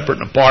 which is separate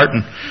and apart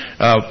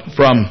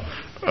from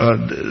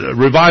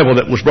revival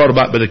that was brought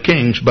about by the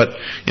kings. But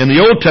in the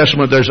Old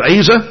Testament, there's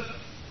Asa.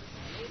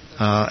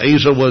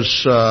 Asa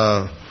was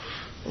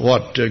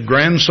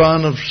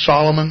grandson of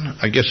Solomon,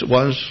 I guess it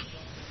was.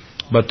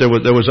 But there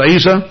was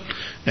Asa,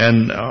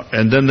 and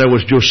then there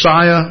was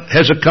Josiah,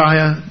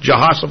 Hezekiah,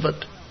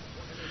 Jehoshaphat.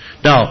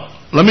 Now,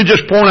 let me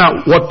just point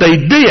out what they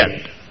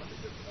did.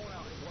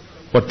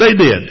 What they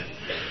did.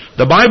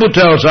 The Bible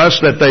tells us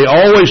that they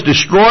always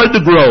destroyed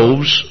the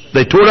groves,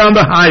 they tore down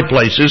the high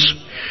places,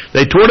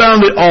 they tore down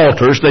the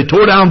altars, they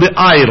tore down the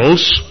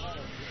idols,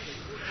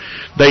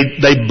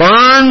 they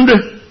burned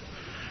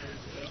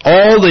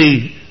all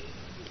the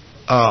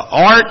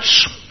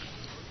arts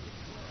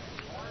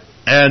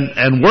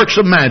and works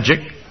of magic.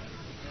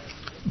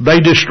 They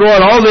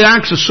destroyed all the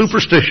acts of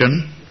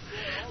superstition.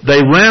 They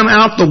ran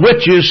out the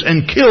witches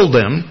and killed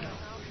them.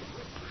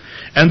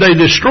 And they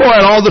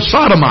destroyed all the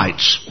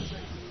sodomites.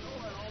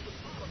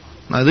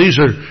 Now these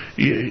are,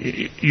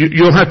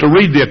 you'll have to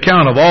read the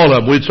account of all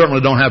of them. We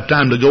certainly don't have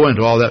time to go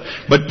into all that.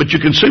 But you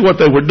can see what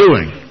they were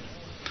doing.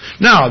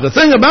 Now, the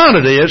thing about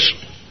it is,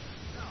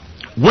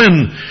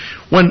 when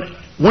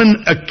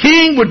a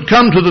king would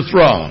come to the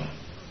throne,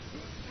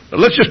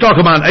 let's just talk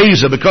about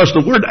Asa, because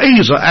the word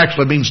Asa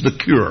actually means the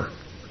cure.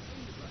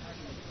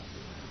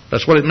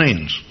 That's what it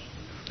means.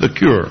 The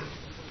cure.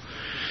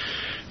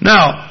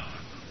 Now,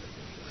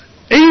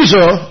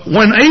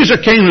 when Asa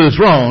came to the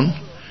throne,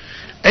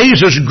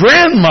 Asa's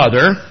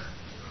grandmother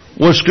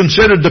was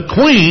considered the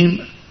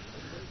queen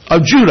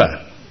of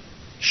Judah.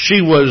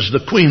 She was the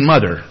queen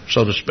mother,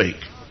 so to speak.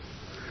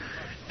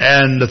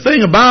 And the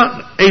thing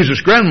about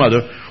Asa's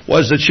grandmother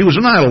was that she was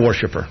an idol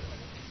worshiper.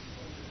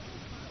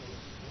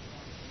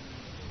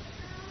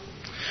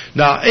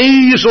 Now,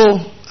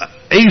 Asa.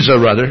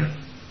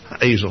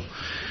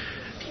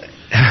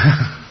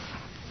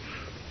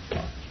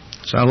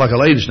 Sounds like a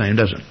lady's name,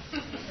 doesn't it?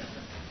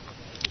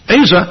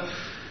 Asa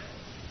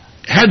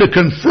had to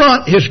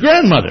confront his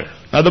grandmother.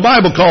 Now, the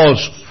Bible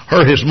calls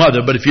her his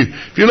mother, but if you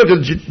look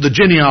at the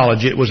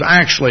genealogy, it was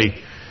actually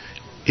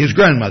his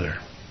grandmother.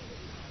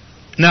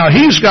 Now,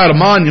 he's got a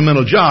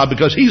monumental job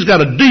because he's got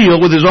to deal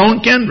with his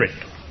own kindred.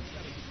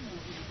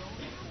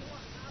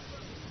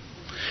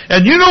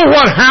 And you know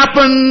what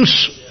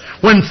happens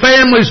when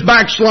families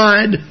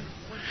backslide?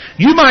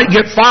 You might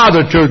get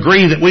father to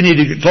agree that we need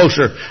to get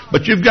closer,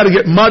 but you've got to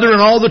get mother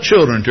and all the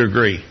children to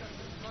agree.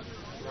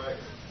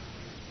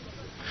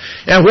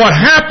 And what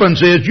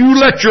happens is you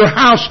let your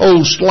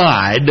household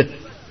slide,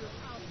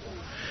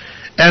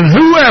 And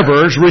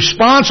whoever's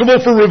responsible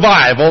for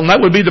revival, and that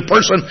would be the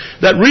person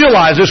that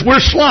realizes we're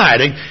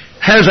sliding,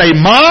 has a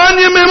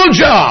monumental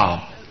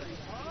job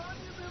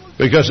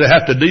because they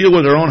have to deal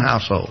with their own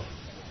household.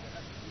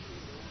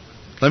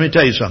 Let me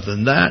tell you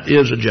something. That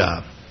is a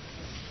job.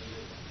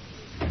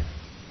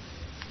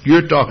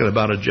 You're talking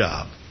about a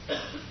job.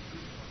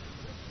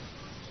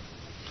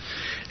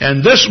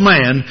 And this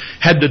man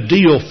had to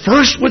deal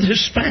first with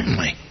his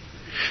family.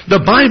 The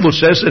Bible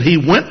says that he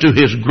went to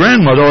his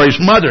grandmother or his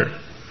mother.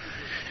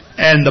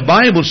 And the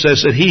Bible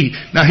says that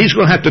he's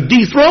going to have to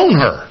dethrone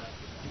her.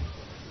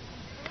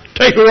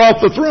 Take her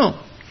off the throne.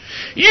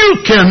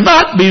 You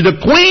cannot be the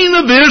queen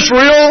of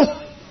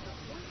Israel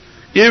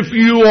if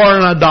you are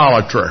an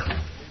idolater.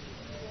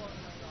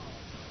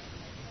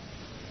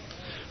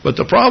 But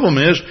the problem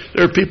is,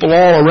 there are people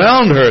all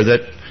around her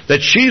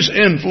that she's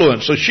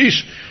influenced. So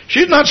she's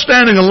not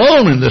standing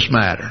alone in this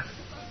matter.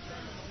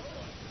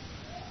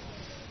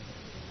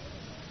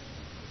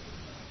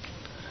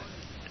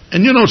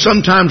 And you know,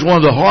 sometimes one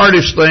of the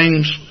hardest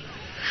things,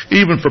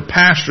 even for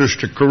pastors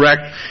to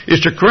correct,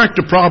 is to correct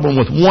a problem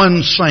with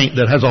one saint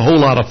that has a whole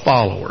lot of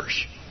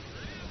followers.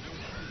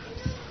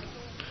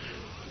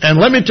 And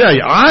let me tell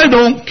you, I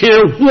don't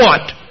care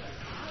what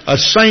a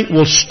saint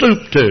will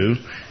stoop to,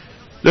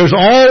 there's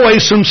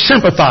always some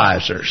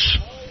sympathizers.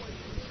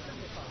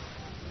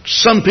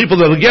 Some people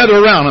that will gather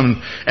around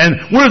them,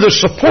 and we're the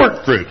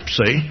support group,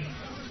 see?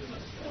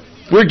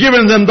 We're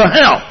giving them the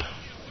help.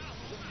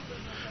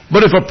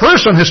 But if a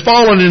person has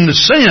fallen into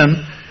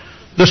sin,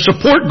 the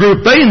support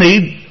group they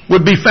need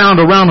would be found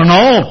around an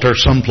altar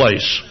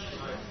someplace.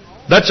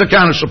 That's the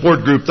kind of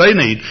support group they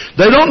need.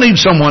 They don't need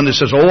someone that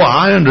says, oh,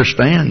 I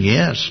understand,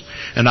 yes.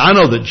 And I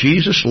know that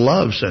Jesus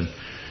loves, and,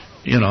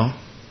 you know.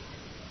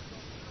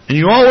 And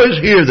you always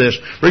hear this,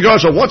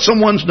 regardless of what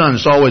someone's done.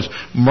 It's always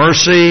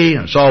mercy,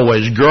 it's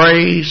always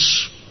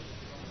grace.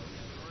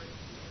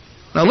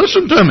 Now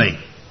listen to me.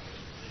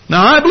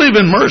 Now I believe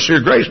in mercy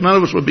or grace. None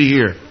of us would be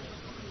here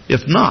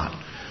if not.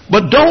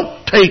 But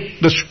don't take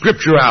the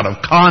Scripture out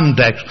of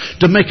context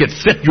to make it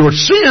fit your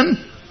sin.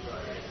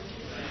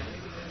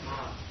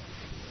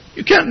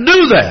 You can't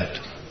do that.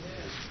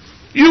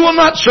 You will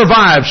not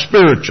survive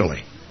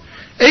spiritually.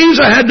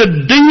 Asa had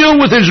to deal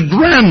with his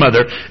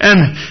grandmother,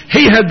 and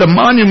he had the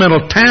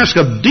monumental task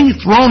of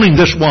dethroning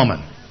this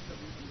woman.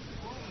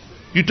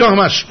 You're talking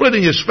about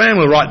splitting his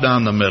family right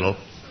down the middle.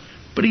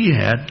 But he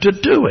had to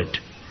do it.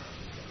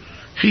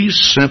 He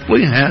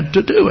simply had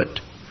to do it.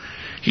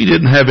 He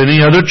didn't have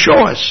any other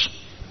choice.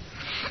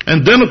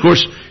 And then, of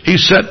course, he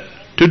set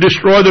to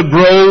destroy the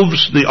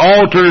groves, the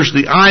altars,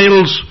 the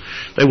idols.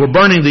 They were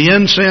burning the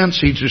incense.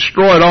 He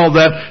destroyed all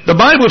that. The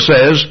Bible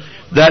says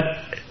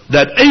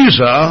that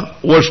Asa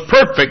was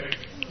perfect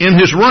in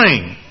his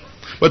reign.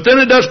 But then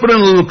it does put in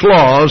a little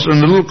clause,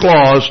 and the little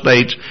clause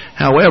states,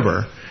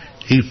 however,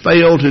 he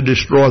failed to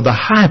destroy the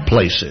high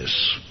places.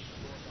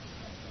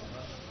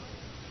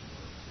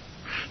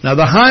 Now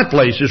the high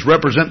places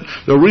represent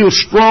the real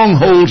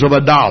strongholds of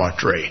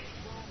idolatry.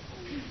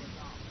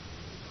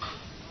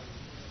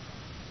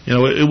 You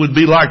know, it would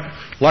be like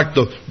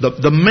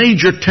the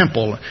major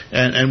temple,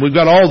 and we've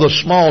got all the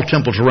small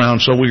temples around,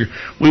 so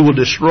we will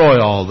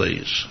destroy all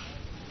these.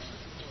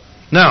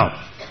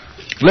 Now,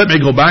 let me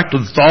go back to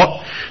the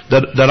thought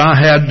that I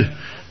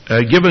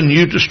had given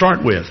you to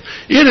start with.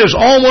 It is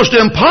almost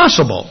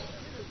impossible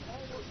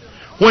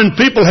when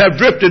people have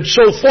drifted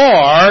so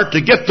far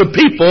to get the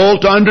people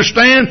to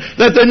understand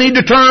that they need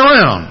to turn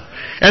around.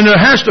 And there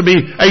has to be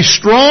a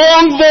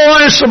strong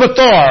voice of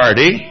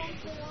authority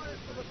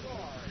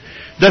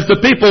that the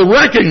people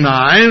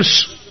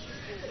recognize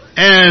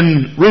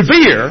and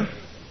revere,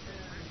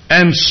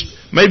 and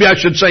maybe I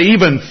should say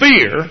even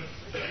fear.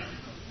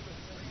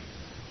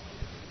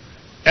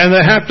 And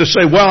they have to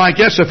say, well, I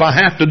guess if I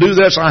have to do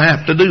this, I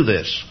have to do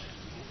this.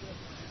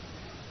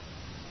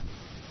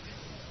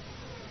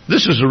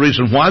 This is the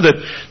reason why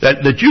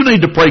that you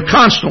need to pray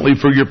constantly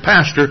for your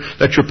pastor,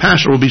 that your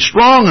pastor will be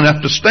strong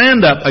enough to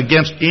stand up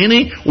against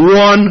any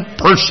one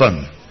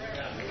person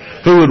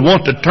who would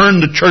want to turn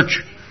the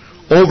church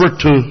over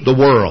to the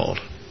world.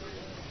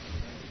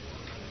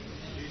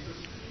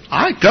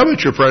 I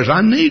covet your prayers.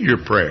 I need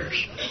your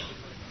prayers.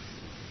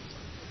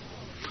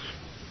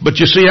 But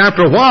you see,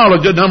 after a while,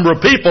 a good number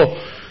of people,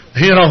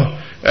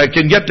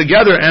 can get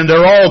together and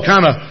they're all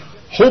kind of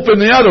hoping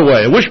the other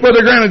way. I wish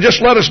Brother Grant would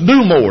just let us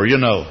do more,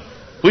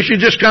 We should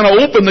just kind of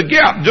open the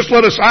gap. Just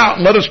let us out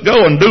and let us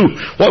go and do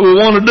what we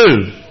want to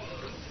do.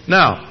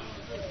 Now,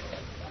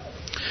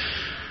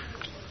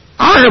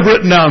 I have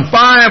written down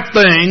 5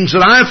 things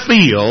that I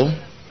feel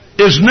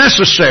is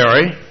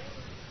necessary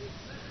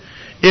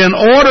in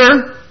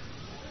order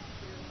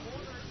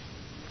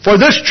for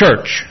this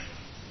church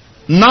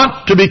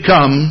not to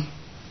become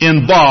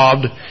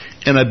involved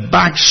in a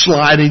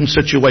backsliding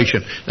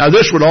situation. Now,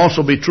 this would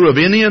also be true of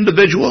any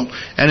individual,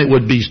 and it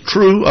would be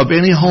true of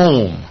any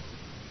home.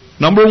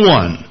 Number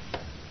 1,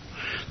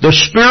 the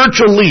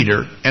spiritual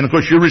leader, and of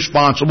course you're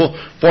responsible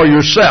for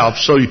yourself,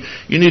 so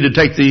you need to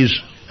take these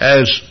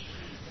as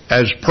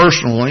as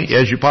personally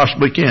as you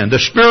possibly can. The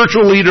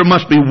spiritual leader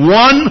must be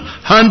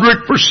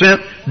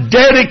 100%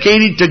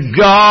 dedicated to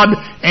God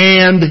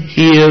and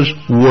His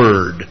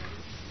Word.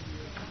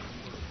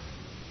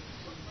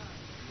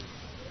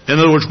 In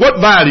other words,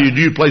 what value do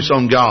you place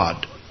on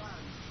God?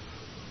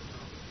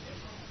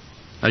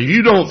 Now,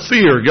 you don't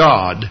fear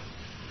God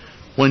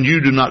when you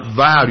do not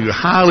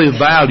highly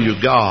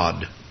value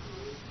God.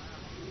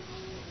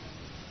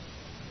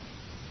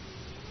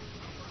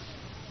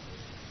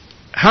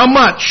 How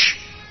much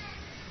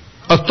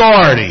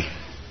authority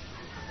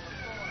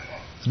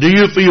do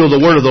you feel the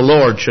Word of the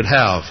Lord should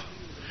have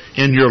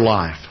in your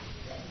life?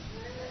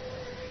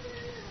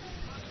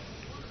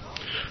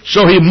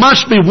 So he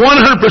must be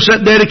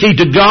 100% dedicated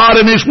to God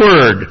and His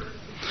Word.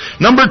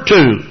 Number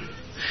 2,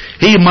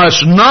 he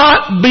must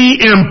not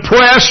be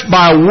impressed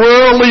by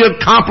worldly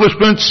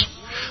accomplishments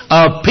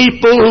of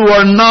people who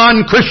are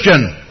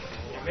non-Christian.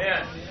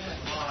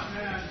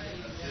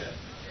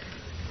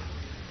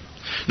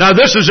 Now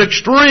this is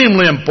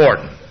extremely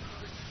important.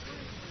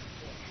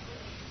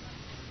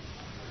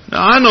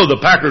 Now I know the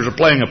Packers are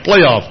playing a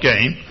playoff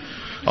game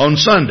on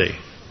Sunday.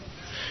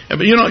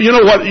 But you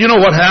know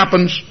what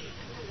happens?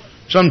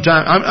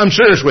 Sometimes, I'm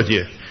serious with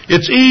you.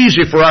 It's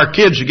easy for our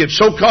kids to get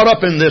so caught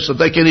up in this that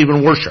they can't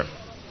even worship.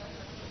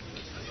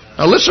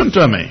 Now listen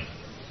to me.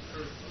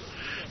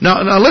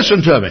 Now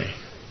listen to me.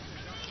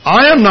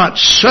 I am not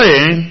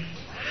saying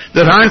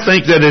that I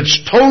think that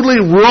it's totally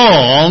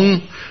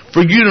wrong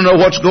for you to know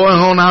what's going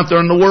on out there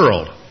in the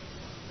world.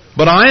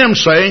 But I am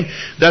saying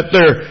that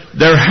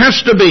there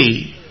has to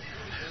be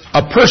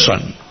a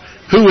person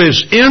who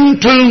is in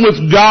tune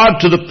with God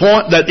to the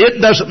point that it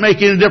doesn't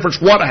make any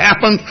difference what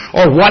happens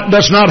or what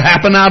does not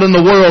happen out in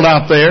the world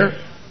out there.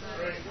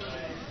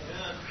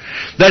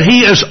 That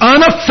he is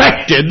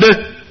unaffected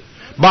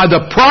by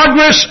the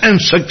progress and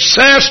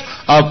success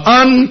of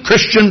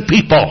unchristian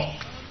people.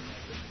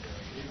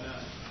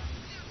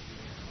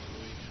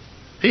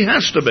 He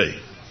has to be.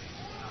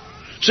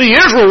 See,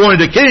 Israel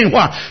wanted a king.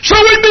 Why? So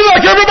we'd be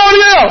like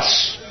everybody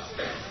else.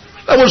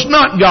 That was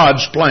not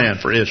God's plan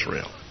for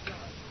Israel.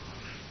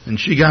 And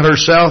she got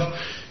herself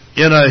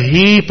in a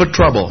heap of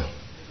trouble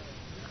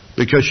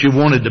because she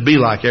wanted to be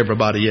like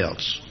everybody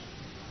else.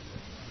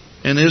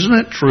 And isn't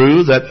it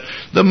true that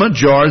the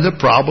majority of the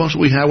problems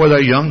we have with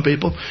our young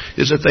people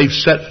is that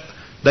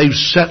they've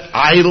set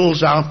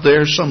idols out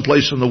there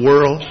someplace in the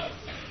world?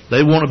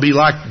 They want to be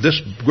like this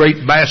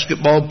great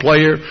basketball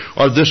player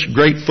or this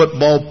great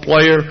football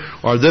player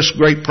or this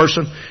great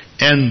person,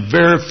 and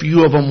very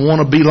few of them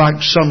want to be like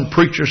some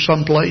preacher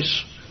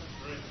someplace.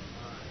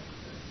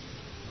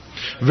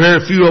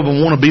 Very few of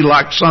them want to be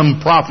like some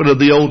prophet of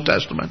the Old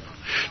Testament.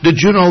 Did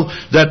you know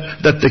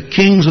that the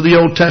kings of the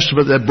Old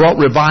Testament that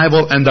brought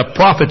revival and the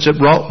prophets that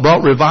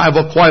brought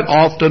revival quite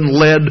often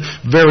led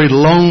very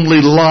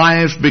lonely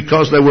lives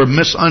because they were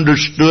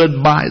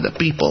misunderstood by the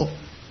people?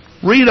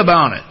 Read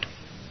about it.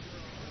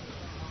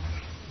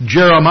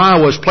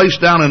 Jeremiah was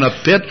placed down in a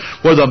pit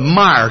where the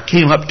mire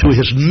came up to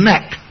his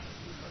neck.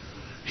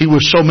 He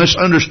was so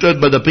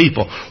misunderstood by the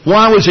people.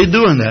 Why was he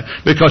doing that?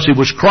 Because he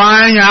was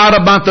crying out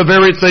about the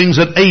very things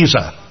that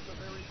Asa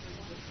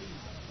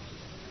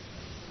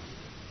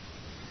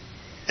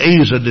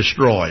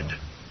destroyed.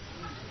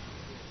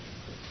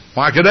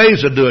 Why could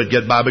Asa do it,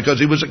 get by? Because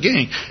he was a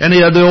king. And he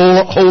had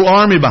the whole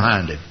army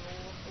behind him.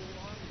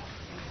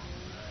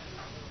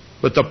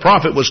 But the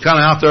prophet was kind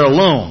of out there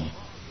alone.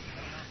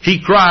 He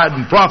cried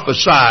and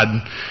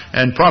prophesied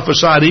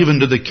even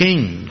to the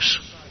kings.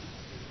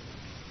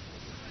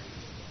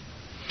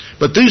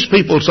 But these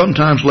people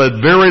sometimes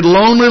led very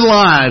lonely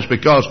lives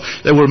because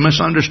they were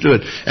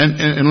misunderstood.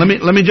 And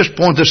let me just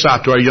point this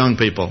out to our young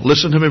people.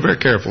 Listen to me very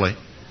carefully.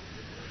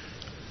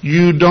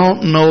 You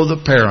don't know the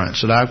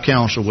parents that I've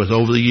counseled with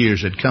over the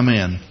years that come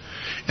in,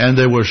 and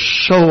they were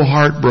so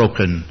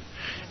heartbroken.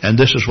 And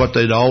this is what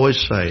they'd always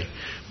say: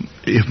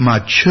 if my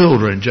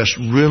children just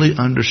really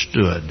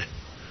understood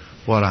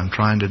what I'm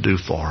trying to do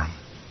for them.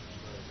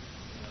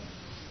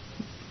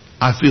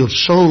 I feel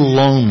so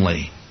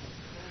lonely.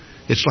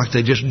 It's like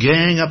they just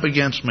gang up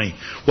against me.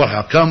 Well,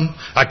 how come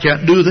I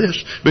can't do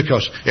this?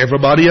 Because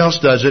everybody else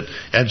does it,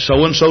 and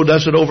so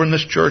does it over in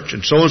this church,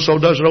 and so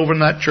does it over in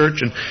that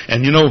church,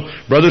 and you know,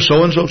 brother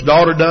so-and-so's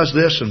daughter does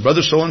this, and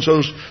brother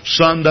so-and-so's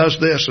son does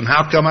this, and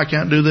how come I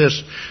can't do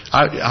this?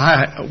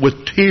 I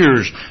with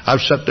tears,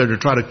 I've sat there to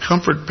try to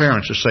comfort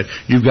parents to say,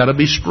 you've got to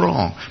be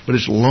strong. But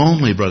it's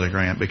lonely, Brother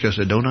Grant, because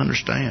they don't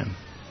understand.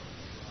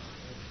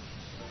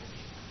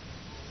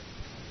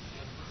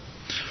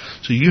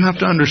 So you have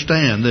to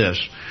understand this,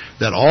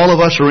 that all of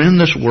us are in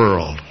this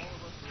world,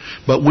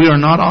 but we are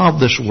not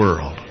of this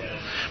world.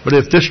 But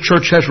if this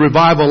church has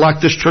revival like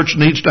this church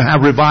needs to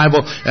have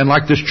revival, and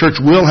like this church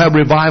will have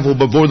revival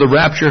before the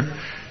rapture,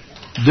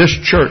 this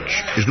church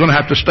is going to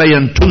have to stay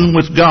in tune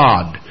with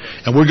God.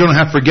 And we're going to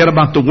have to forget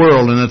about the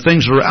world and the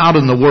things that are out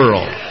in the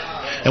world.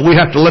 And we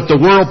have to let the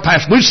world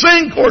pass. We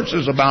sing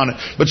choruses about it,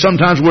 but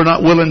sometimes we're not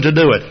willing to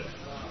do it.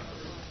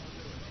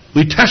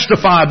 We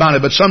testify about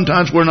it, but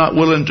sometimes we're not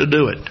willing to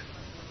do it.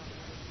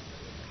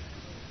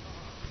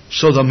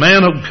 So the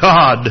man of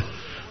God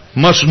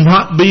must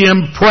not be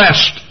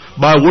impressed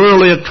by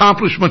worldly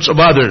accomplishments of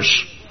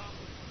others.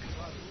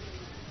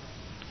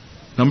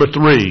 Number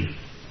 3,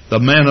 the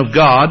man of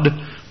God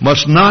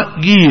must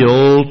not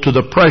yield to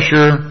the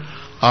pressure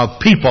of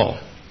people.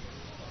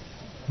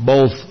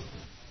 Both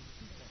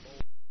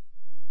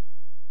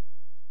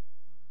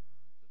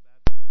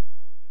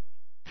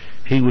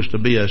he was to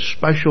be a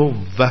special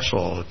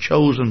vessel, a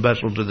chosen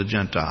vessel to the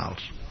Gentiles.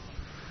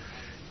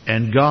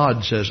 And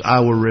God says, I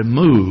will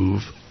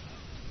remove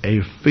a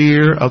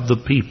fear of the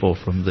people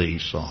from thee,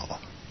 Saul.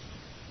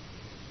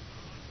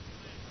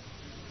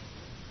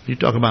 You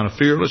talk about a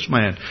fearless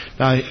man.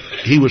 Now,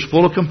 he was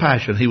full of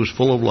compassion. He was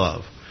full of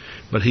love.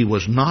 But he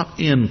was not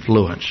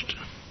influenced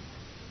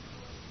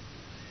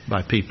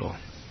by people.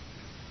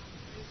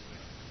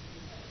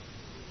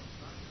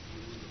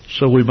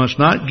 So we must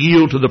not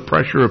yield to the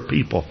pressure of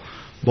people,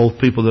 both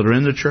people that are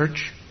in the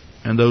church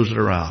and those that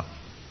are out.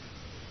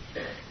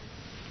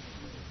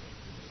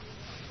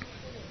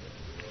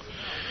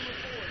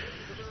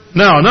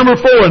 Now, number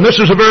 4, and this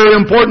is a very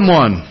important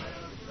one.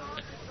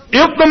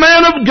 If the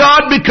man of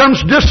God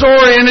becomes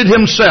disoriented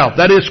himself,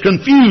 that is,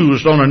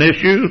 confused on an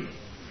issue,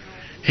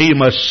 he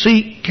must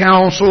seek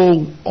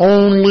counsel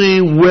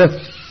only with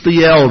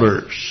the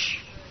elders.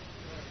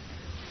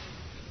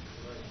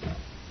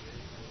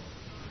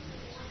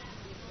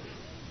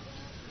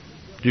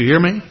 Do you hear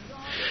me?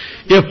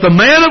 If the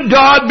man of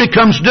God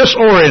becomes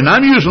disoriented,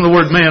 I'm using the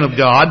word man of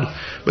God,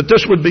 but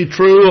this would be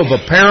true of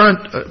a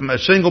parent, a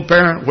single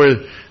parent with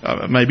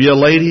maybe a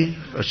lady,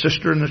 a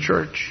sister in the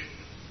church.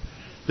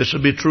 This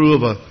would be true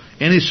of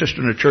any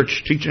sister in the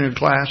church teaching a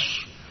class,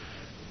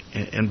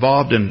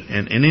 involved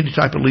in any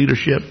type of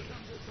leadership.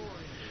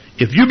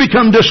 If you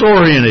become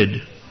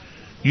disoriented,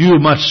 you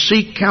must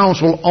seek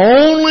counsel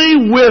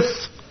only with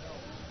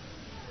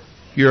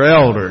your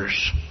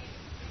elders.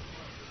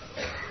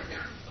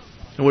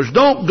 In other words,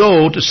 don't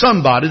go to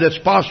somebody that's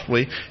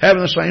possibly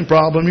having the same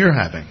problem you're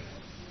having.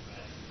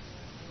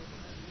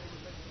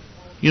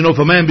 You know, if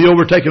a man be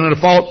overtaken in a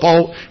fault,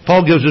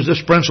 Paul gives us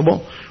this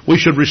principle. We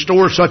should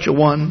restore such a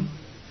one.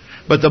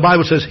 But the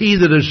Bible says, he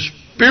that is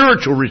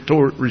spiritual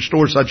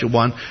restore such a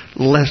one,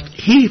 lest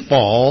he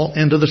fall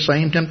into the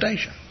same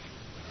temptation.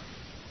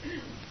 In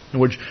other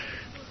words,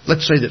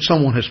 let's say that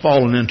someone has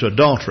fallen into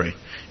adultery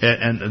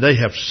and they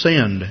have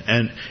sinned,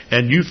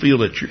 and you feel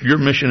that your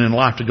mission in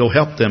life to go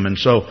help them. And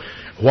so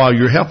while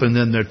you're helping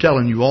them, they're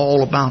telling you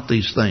all about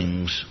these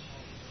things.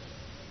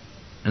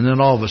 And then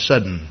all of a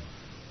sudden,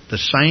 the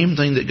same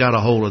thing that got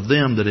a hold of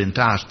them, that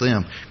enticed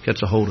them,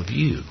 gets a hold of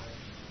you.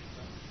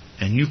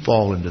 And you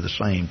fall into the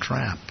same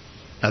trap.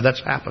 Now,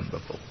 that's happened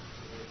before.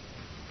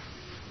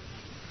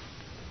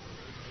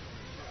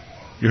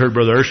 You heard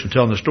Brother Urshan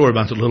telling the story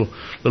about the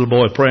little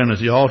boy praying at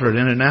the altar at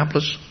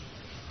Indianapolis.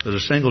 There's a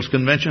singles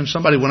convention.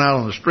 Somebody went out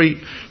on the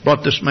street,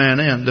 brought this man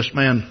in. This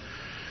man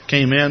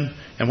came in,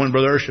 and when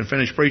Brother Urshan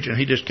finished preaching,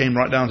 he just came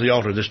right down to the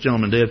altar. This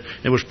gentleman did,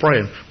 and was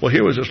praying. Well,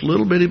 here was this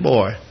little bitty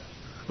boy,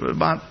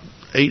 about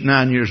 8,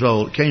 9 years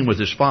old, came with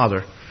his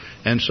father.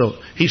 And so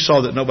he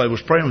saw that nobody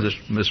was praying with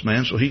this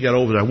man, so he got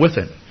over there with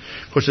him.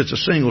 Of course, it's a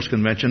singles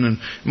convention, and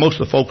most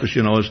of the focus,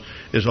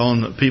 is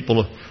on the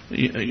people,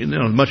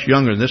 much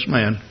younger than this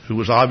man, who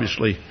was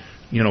obviously,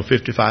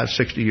 55,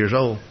 60 years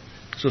old.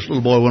 So this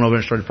little boy went over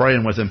and started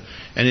praying with him,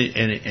 and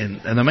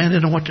the man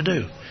didn't know what to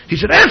do. He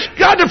said, "Ask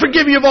God to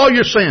forgive you of all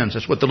your sins."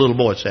 That's what the little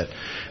boy said.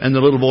 And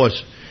the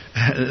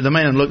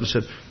man looked and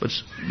said, "But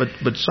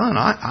son,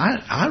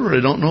 I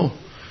really don't know.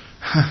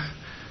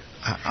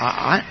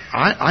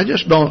 I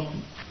just don't.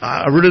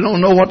 I really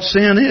don't know what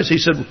sin is." He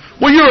said,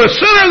 "Well, you're a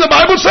sinner. The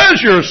Bible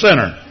says you're a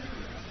sinner."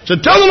 He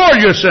said, "Tell the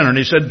Lord you're a sinner." And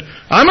he said,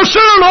 "I'm a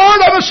sinner,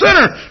 Lord. I'm a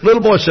sinner."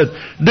 Little boy said,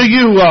 Do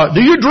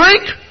you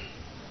drink?"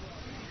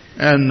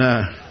 And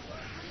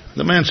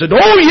the man said,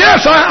 "Oh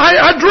yes,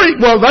 I drink."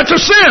 "Well, that's a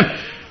sin.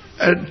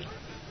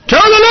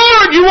 Tell the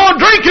Lord you won't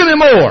drink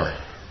anymore."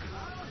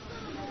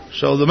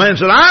 So the man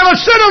said, "I'm a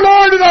sinner,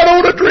 Lord, and I don't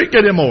want to drink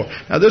anymore."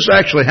 Now, this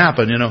actually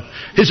happened,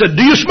 He said,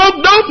 "Do you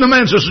smoke dope?" And the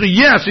man says,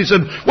 "Yes." He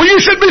said, "Well,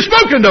 you should be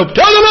smoking dope.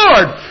 Tell the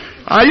Lord,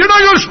 you're not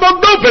going to smoke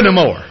dope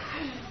anymore."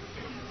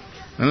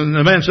 And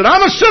the man said,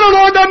 "I'm a sinner,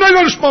 Lord, I'm not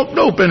going to smoke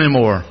dope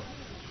anymore."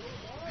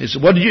 He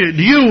said, "Well, do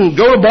you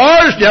go to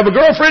bars? Do you have a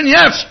girlfriend?"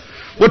 "Yes."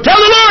 "Well, tell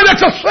the Lord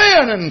that's a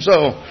sin." And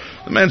so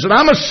the man said,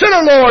 "I'm a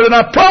sinner, Lord, and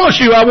I promise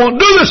you I won't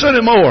do this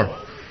anymore."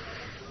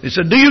 He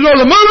said, "Do you go to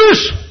the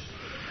movies?"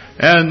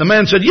 And the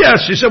man said,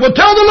 "Yes." He said, "Well,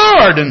 tell the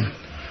Lord."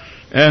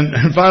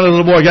 And finally the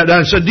little boy got down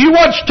and said, "Do you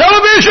watch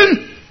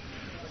television?"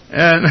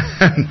 And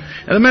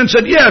the man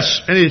said,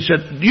 "Yes." And he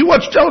said, "Do you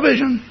watch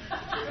television?"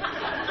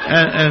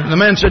 And the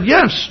man said,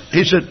 "Yes."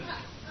 He said,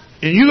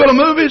 "And you go to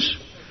movies?"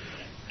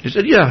 He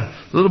said, "Yeah."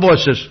 The little boy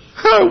says,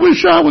 "I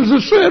wish I was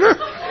a sinner."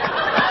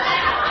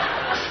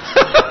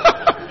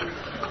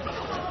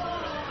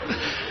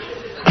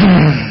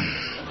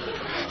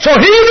 So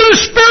he that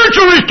is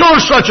spiritual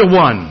restores such a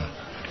one,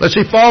 lest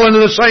he fall into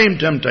the same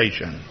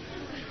temptation.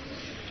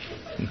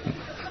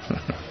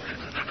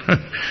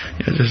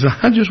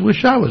 I just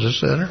wish I was a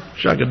sinner.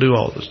 Wish I could do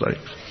all those things.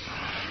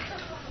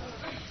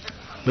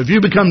 If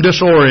you become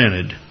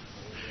disoriented,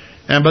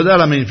 and by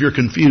that I mean if you're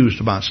confused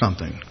about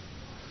something,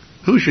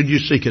 who should you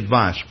seek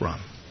advice from?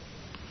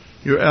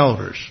 Your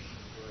elders.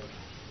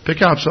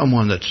 Pick out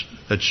someone that's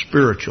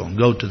spiritual and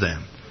go to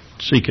them.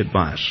 Seek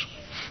advice.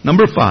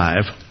 Number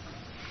 5,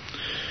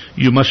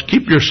 you must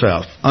keep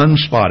yourself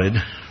unspotted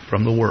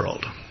from the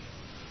world.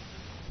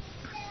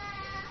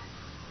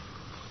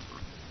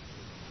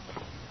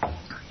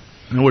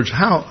 In other words,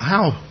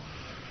 how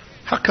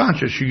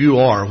conscious you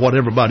are of what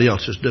everybody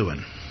else is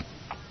doing.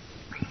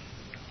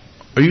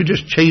 Are you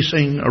just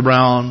chasing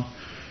around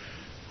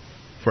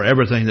for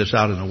everything that's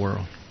out in the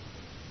world?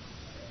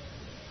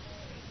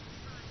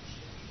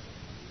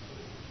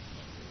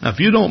 Now, if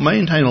you don't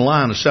maintain a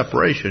line of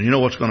separation, you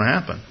know what's going to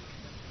happen.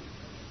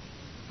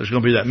 There's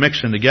going to be that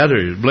mixing together,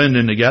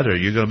 blending together.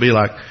 You're going to be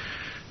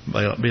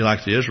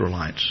like the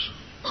Israelites.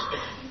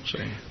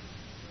 See?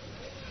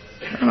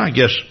 And I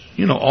guess,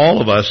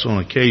 all of us on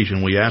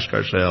occasion, we ask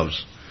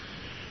ourselves,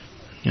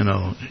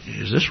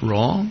 is this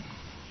wrong?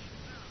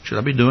 Should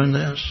I be doing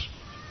this?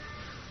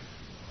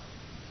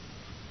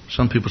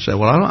 Some people say,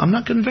 well, I'm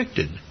not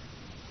convicted.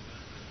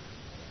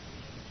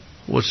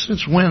 Well,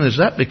 since when has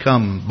that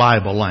become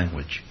Bible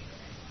language?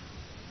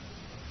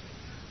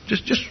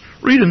 Just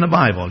read in the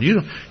Bible.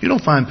 You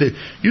don't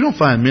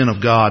find men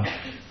of God,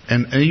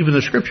 and even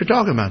the Scripture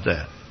talking about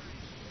that.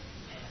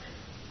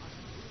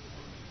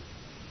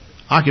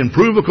 I can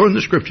prove according to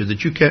the Scripture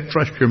that you can't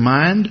trust your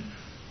mind,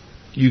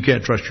 you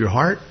can't trust your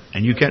heart,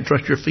 and you can't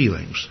trust your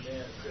feelings.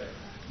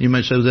 You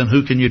may say, well, then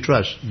who can you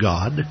trust?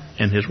 God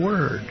and His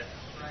Word.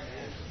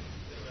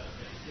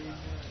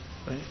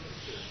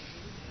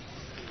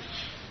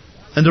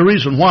 And the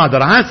reason why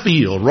that I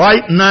feel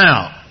right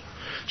now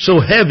so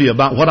heavy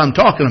about what I'm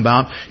talking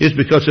about is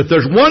because if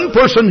there's one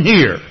person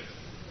here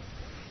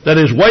that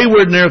is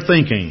wayward in their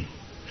thinking,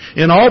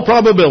 in all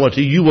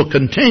probability you will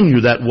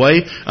continue that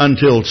way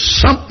until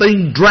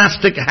something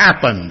drastic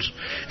happens.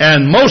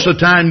 And most of the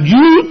time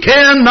you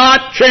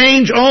cannot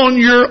change on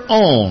your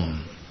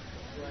own.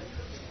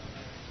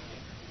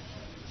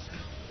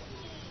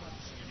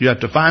 You have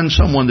to find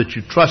someone that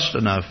you trust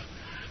enough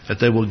that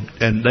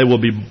they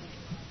will be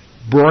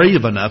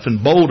brave enough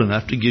and bold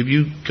enough to give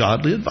you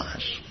godly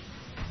advice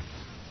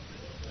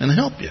and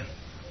help you.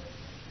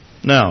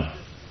 Now,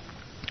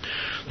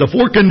 the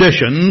 4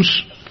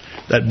 conditions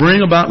that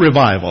bring about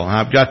revival,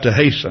 I've got to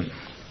hasten.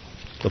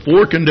 The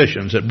 4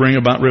 conditions that bring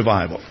about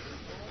revival.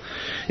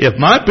 If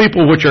my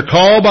people which are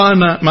called by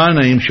my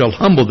name shall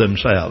humble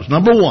themselves.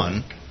 Number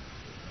 1,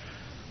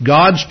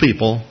 God's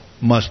people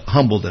must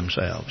humble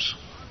themselves.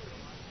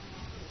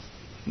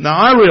 Now,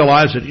 I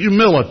realize that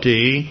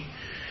humility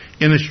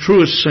in its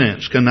truest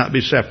sense cannot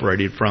be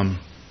separated from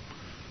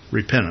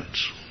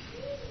repentance.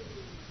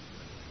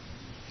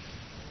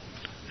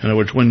 In other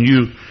words, when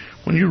you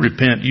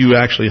repent, you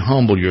actually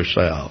humble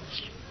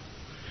yourselves.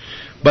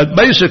 But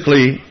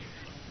basically,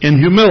 in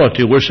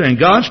humility, we're saying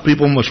God's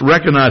people must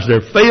recognize their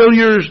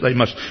failures. They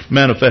must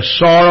manifest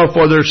sorrow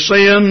for their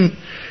sin.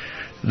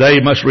 They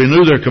must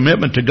renew their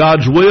commitment to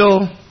God's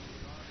will.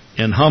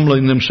 And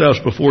humbling themselves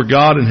before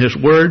God and His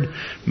Word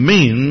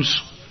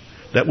means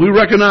that we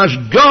recognize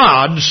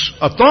God's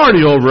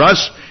authority over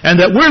us and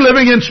that we're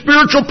living in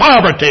spiritual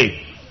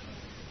poverty.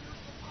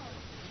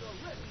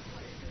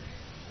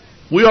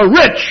 We are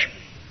rich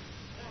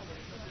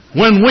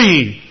when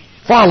we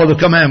follow the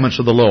commandments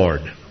of the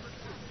Lord.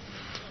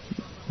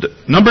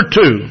 Number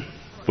 2,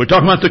 we're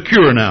talking about the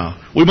cure now.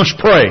 We must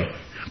pray.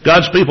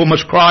 God's people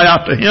must cry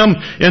out to Him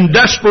in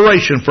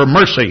desperation for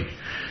mercy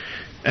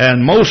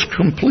and must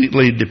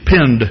completely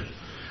depend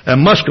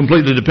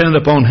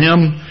upon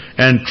Him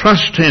and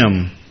trust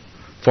Him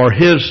for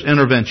His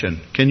intervention.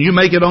 Can you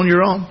make it on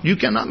your own? You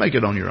cannot make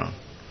it on your own.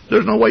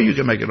 There's no way you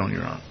can make it on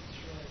your own.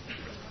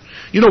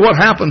 You know what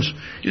happens?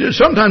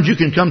 Sometimes you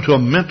can come to a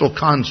mental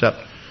concept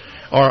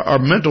or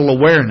mental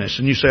awareness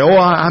and you say, oh,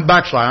 I'm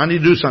backsliding. I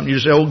need to do something. You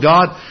say, oh,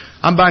 God,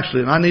 I'm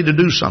backsliding. I need to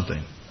do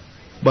something.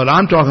 But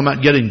I'm talking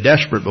about getting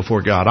desperate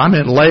before God. I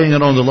meant laying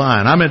it on the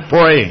line. I meant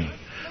praying.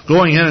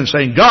 Going in and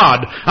saying,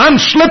 God, I'm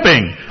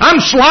slipping.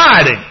 I'm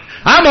sliding.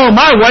 I'm on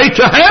my way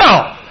to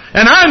hell.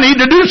 And I need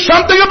to do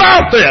something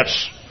about this.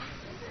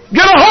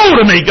 Get a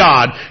hold of me,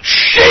 God.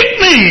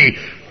 Shake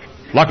me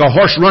like a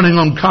horse running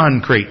on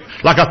concrete.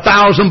 Like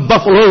 1,000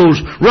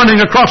 buffaloes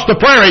running across the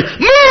prairie.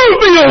 Move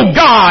me, O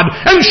God,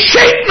 and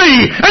shake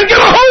me, and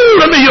get a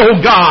hold of me, O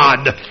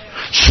God.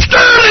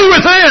 Stir me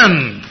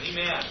within.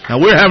 Now,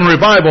 we're having a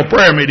revival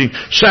prayer meeting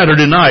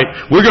Saturday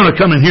night. We're going to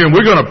come in here and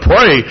we're going to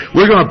pray.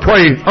 We're going to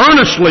pray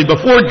earnestly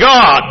before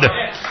God.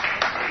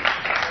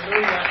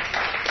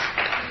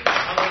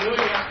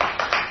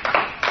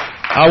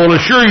 I will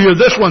assure you of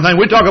this one thing.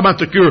 We talk about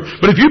the cure.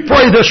 But if you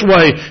pray this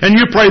way, and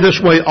you pray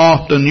this way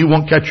often, you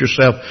won't catch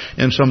yourself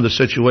in some of the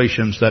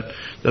situations that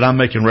I'm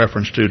making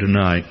reference to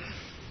tonight.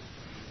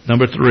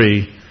 Number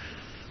 3,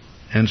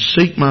 and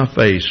seek my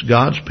face.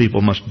 God's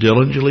people must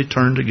diligently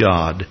turn to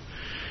God.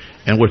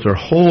 And with their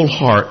whole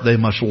heart, they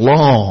must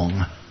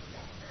long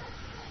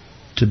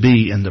to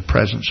be in the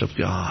presence of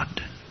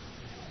God.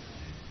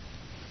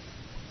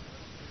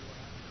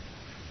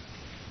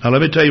 Now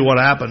let me tell you what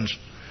happens.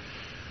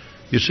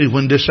 You see,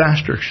 when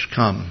disasters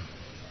come,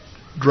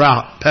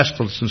 drought,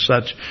 pestilence and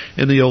such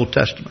in the Old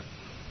Testament,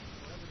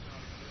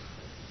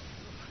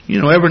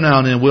 every now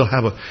and then we'll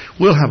have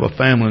a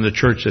family in the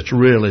church that's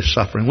really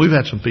suffering. We've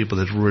had some people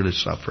that's really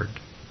suffered.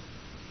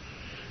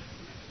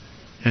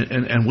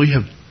 And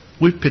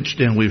we've pitched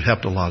in, we've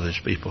helped a lot of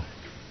these people.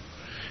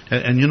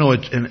 And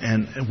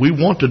we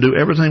want to do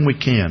everything we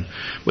can.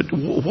 But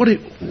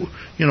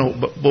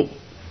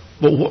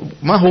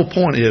my whole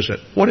point is that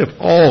what if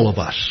all of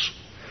us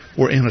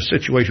were in a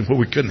situation where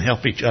we couldn't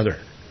help each other?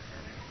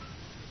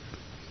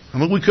 I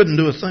mean, we couldn't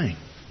do a thing.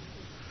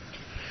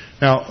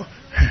 Now,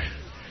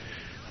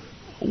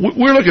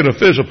 we're looking at a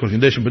physical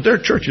condition, but there are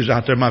churches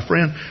out there, my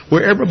friend,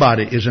 where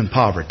everybody is in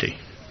poverty.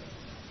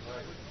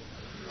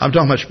 I'm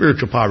talking about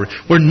spiritual poverty,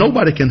 where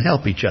nobody can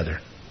help each other.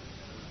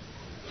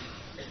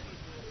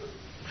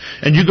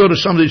 And you go to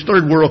some of these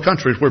third world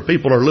countries where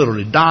people are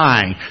literally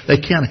dying. They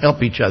can't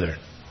help each other.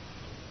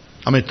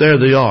 I mean, there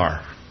they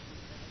are.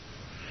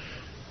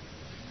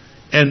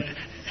 And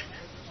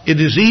it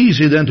is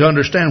easy then to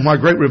understand why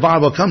great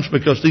revival comes,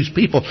 because these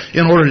people,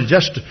 in order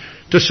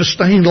to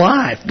sustain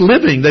life,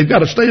 living, they've got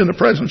to stay in the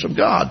presence of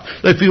God.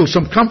 They feel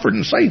some comfort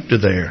and safety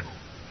there.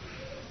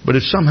 But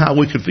if somehow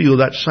we could feel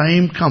that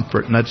same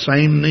comfort and that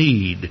same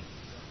need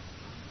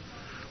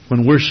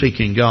when we're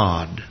seeking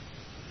God,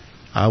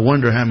 I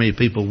wonder how many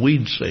people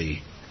we'd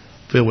see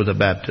filled with the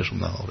baptism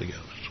of the Holy Ghost.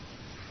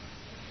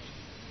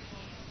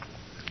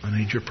 I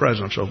need your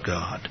presence, oh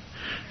God.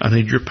 I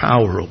need your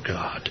power, oh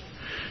God.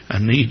 I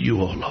need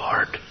you, oh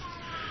Lord.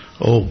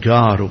 Oh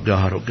God, oh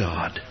God, oh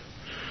God.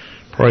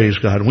 Praise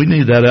God. We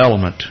need that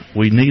element.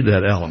 We need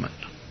that element.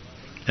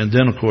 And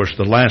then, of course,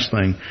 the last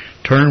thing,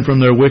 turn from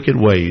their wicked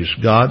ways.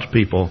 God's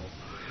people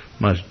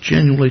must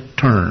genuinely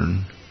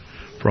turn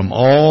from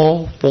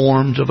all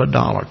forms of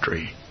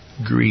idolatry,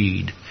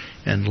 greed,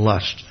 and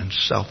lust and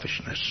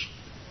selfishness.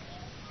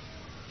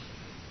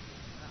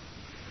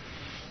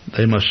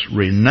 They must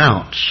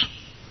renounce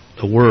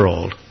the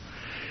world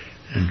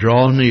and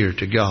draw near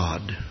to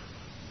God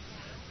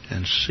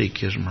and seek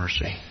His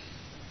mercy.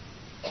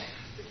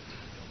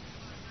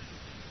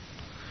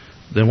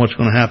 Then what's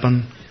going to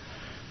happen?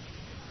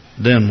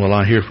 Then will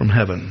I hear from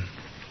heaven,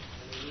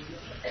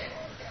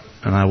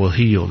 and I will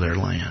heal their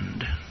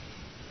land.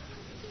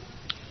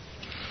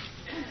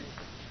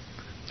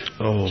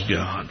 Oh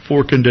God.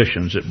 4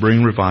 conditions that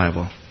bring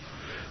revival.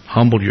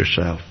 Humble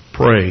yourself.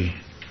 Pray.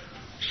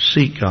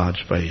 Seek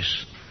God's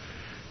face.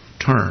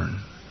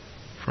 Turn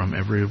from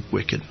every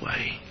wicked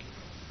way.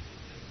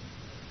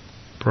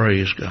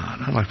 Praise God.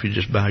 I'd like for you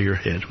to just bow your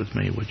heads with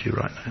me, would you,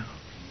 right now?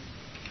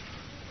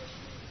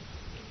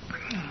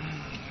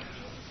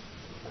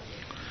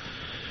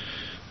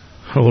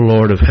 Oh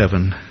Lord of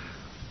heaven,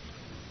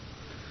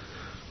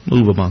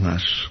 move among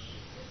us.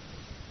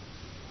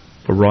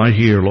 For right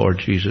here, Lord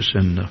Jesus,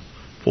 in the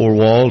 4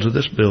 walls of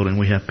this building,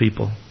 we have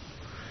people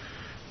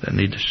that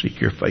need to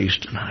seek your face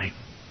tonight.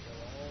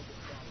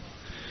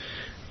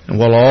 And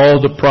while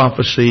all the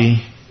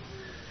prophecy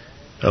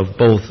of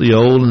both the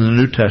Old and the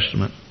New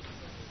Testament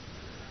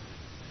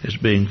is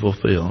being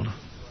fulfilled,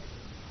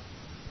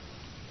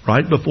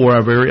 right before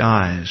our very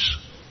eyes,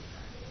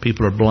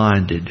 people are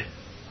blinded.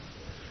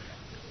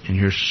 And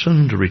you're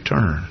soon to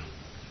return.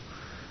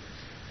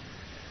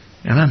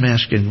 And I'm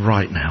asking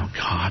right now,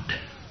 God,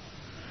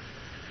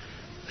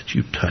 that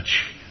you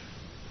touch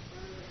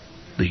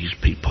these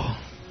people.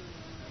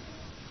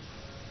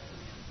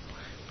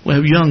 We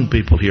have young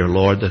people here,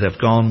 Lord, that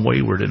have gone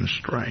wayward and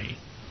astray.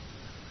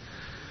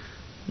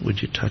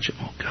 Would you touch them,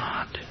 oh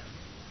God?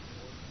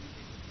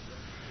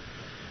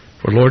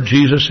 For Lord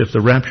Jesus, if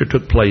the rapture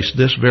took place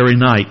this very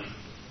night,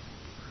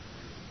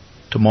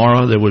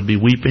 tomorrow there would be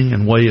weeping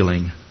and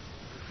wailing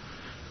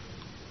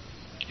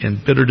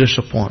and bitter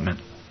disappointment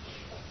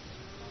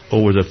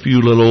over the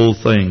few little old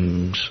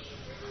things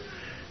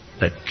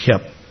that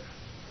kept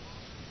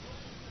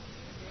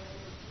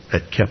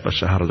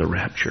us out of the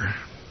rapture.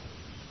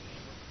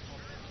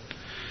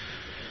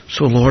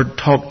 So Lord,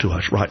 talk to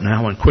us right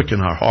now and quicken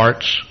our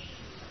hearts.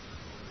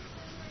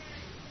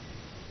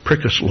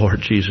 Prick us, Lord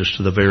Jesus,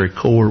 to the very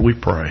core, we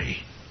pray.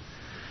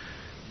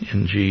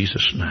 In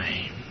Jesus'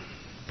 name.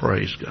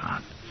 Praise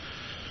God.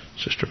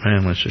 Sister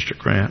Pamela, Sister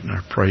Grant, and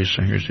our praise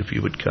singers, if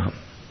you would come.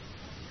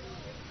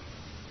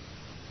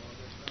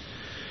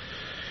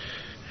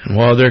 And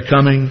while they're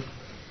coming,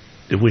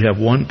 if we have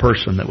one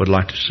person that would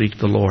like to seek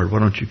the Lord, why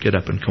don't you get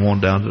up and come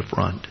on down to the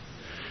front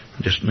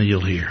and just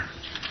kneel here.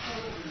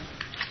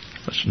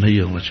 Let's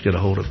kneel. Let's get a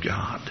hold of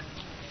God.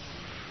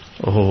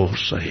 Oh,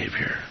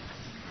 Savior.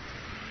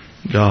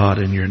 God,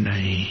 in your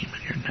name,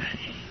 in your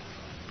name.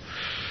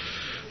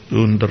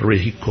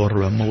 Undrihi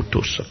korra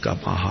moto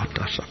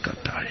sakamahata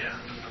sakataya.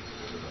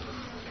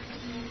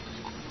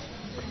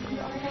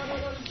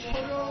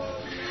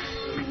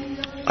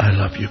 I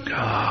love you,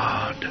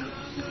 God.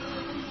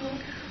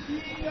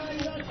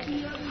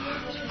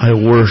 I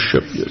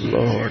worship you,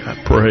 Lord. I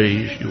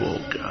praise you, oh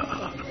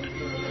God.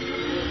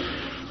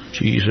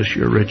 Jesus,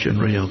 you're rich and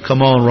real.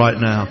 Come on right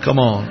now. Come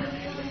on.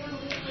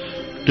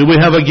 Do we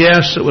have a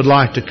guest that would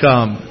like to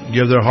come,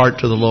 give their heart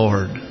to the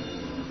Lord?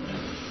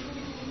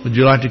 Would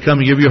you like to come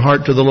and give your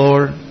heart to the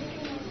Lord?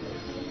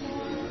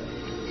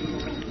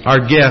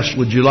 Our guest,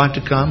 would you like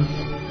to come?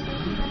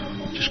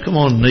 Just come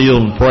on, kneel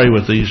and pray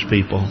with these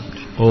people.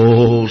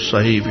 Oh,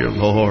 Savior,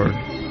 Lord.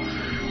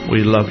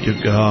 We love you,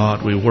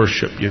 God. We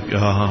worship you,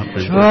 God.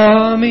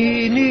 Draw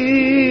me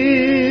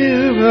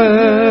nearer,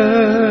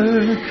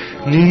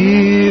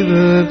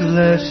 nearer,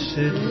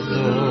 blessed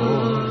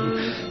Lord,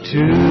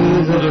 to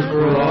the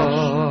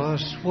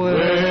cross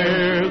where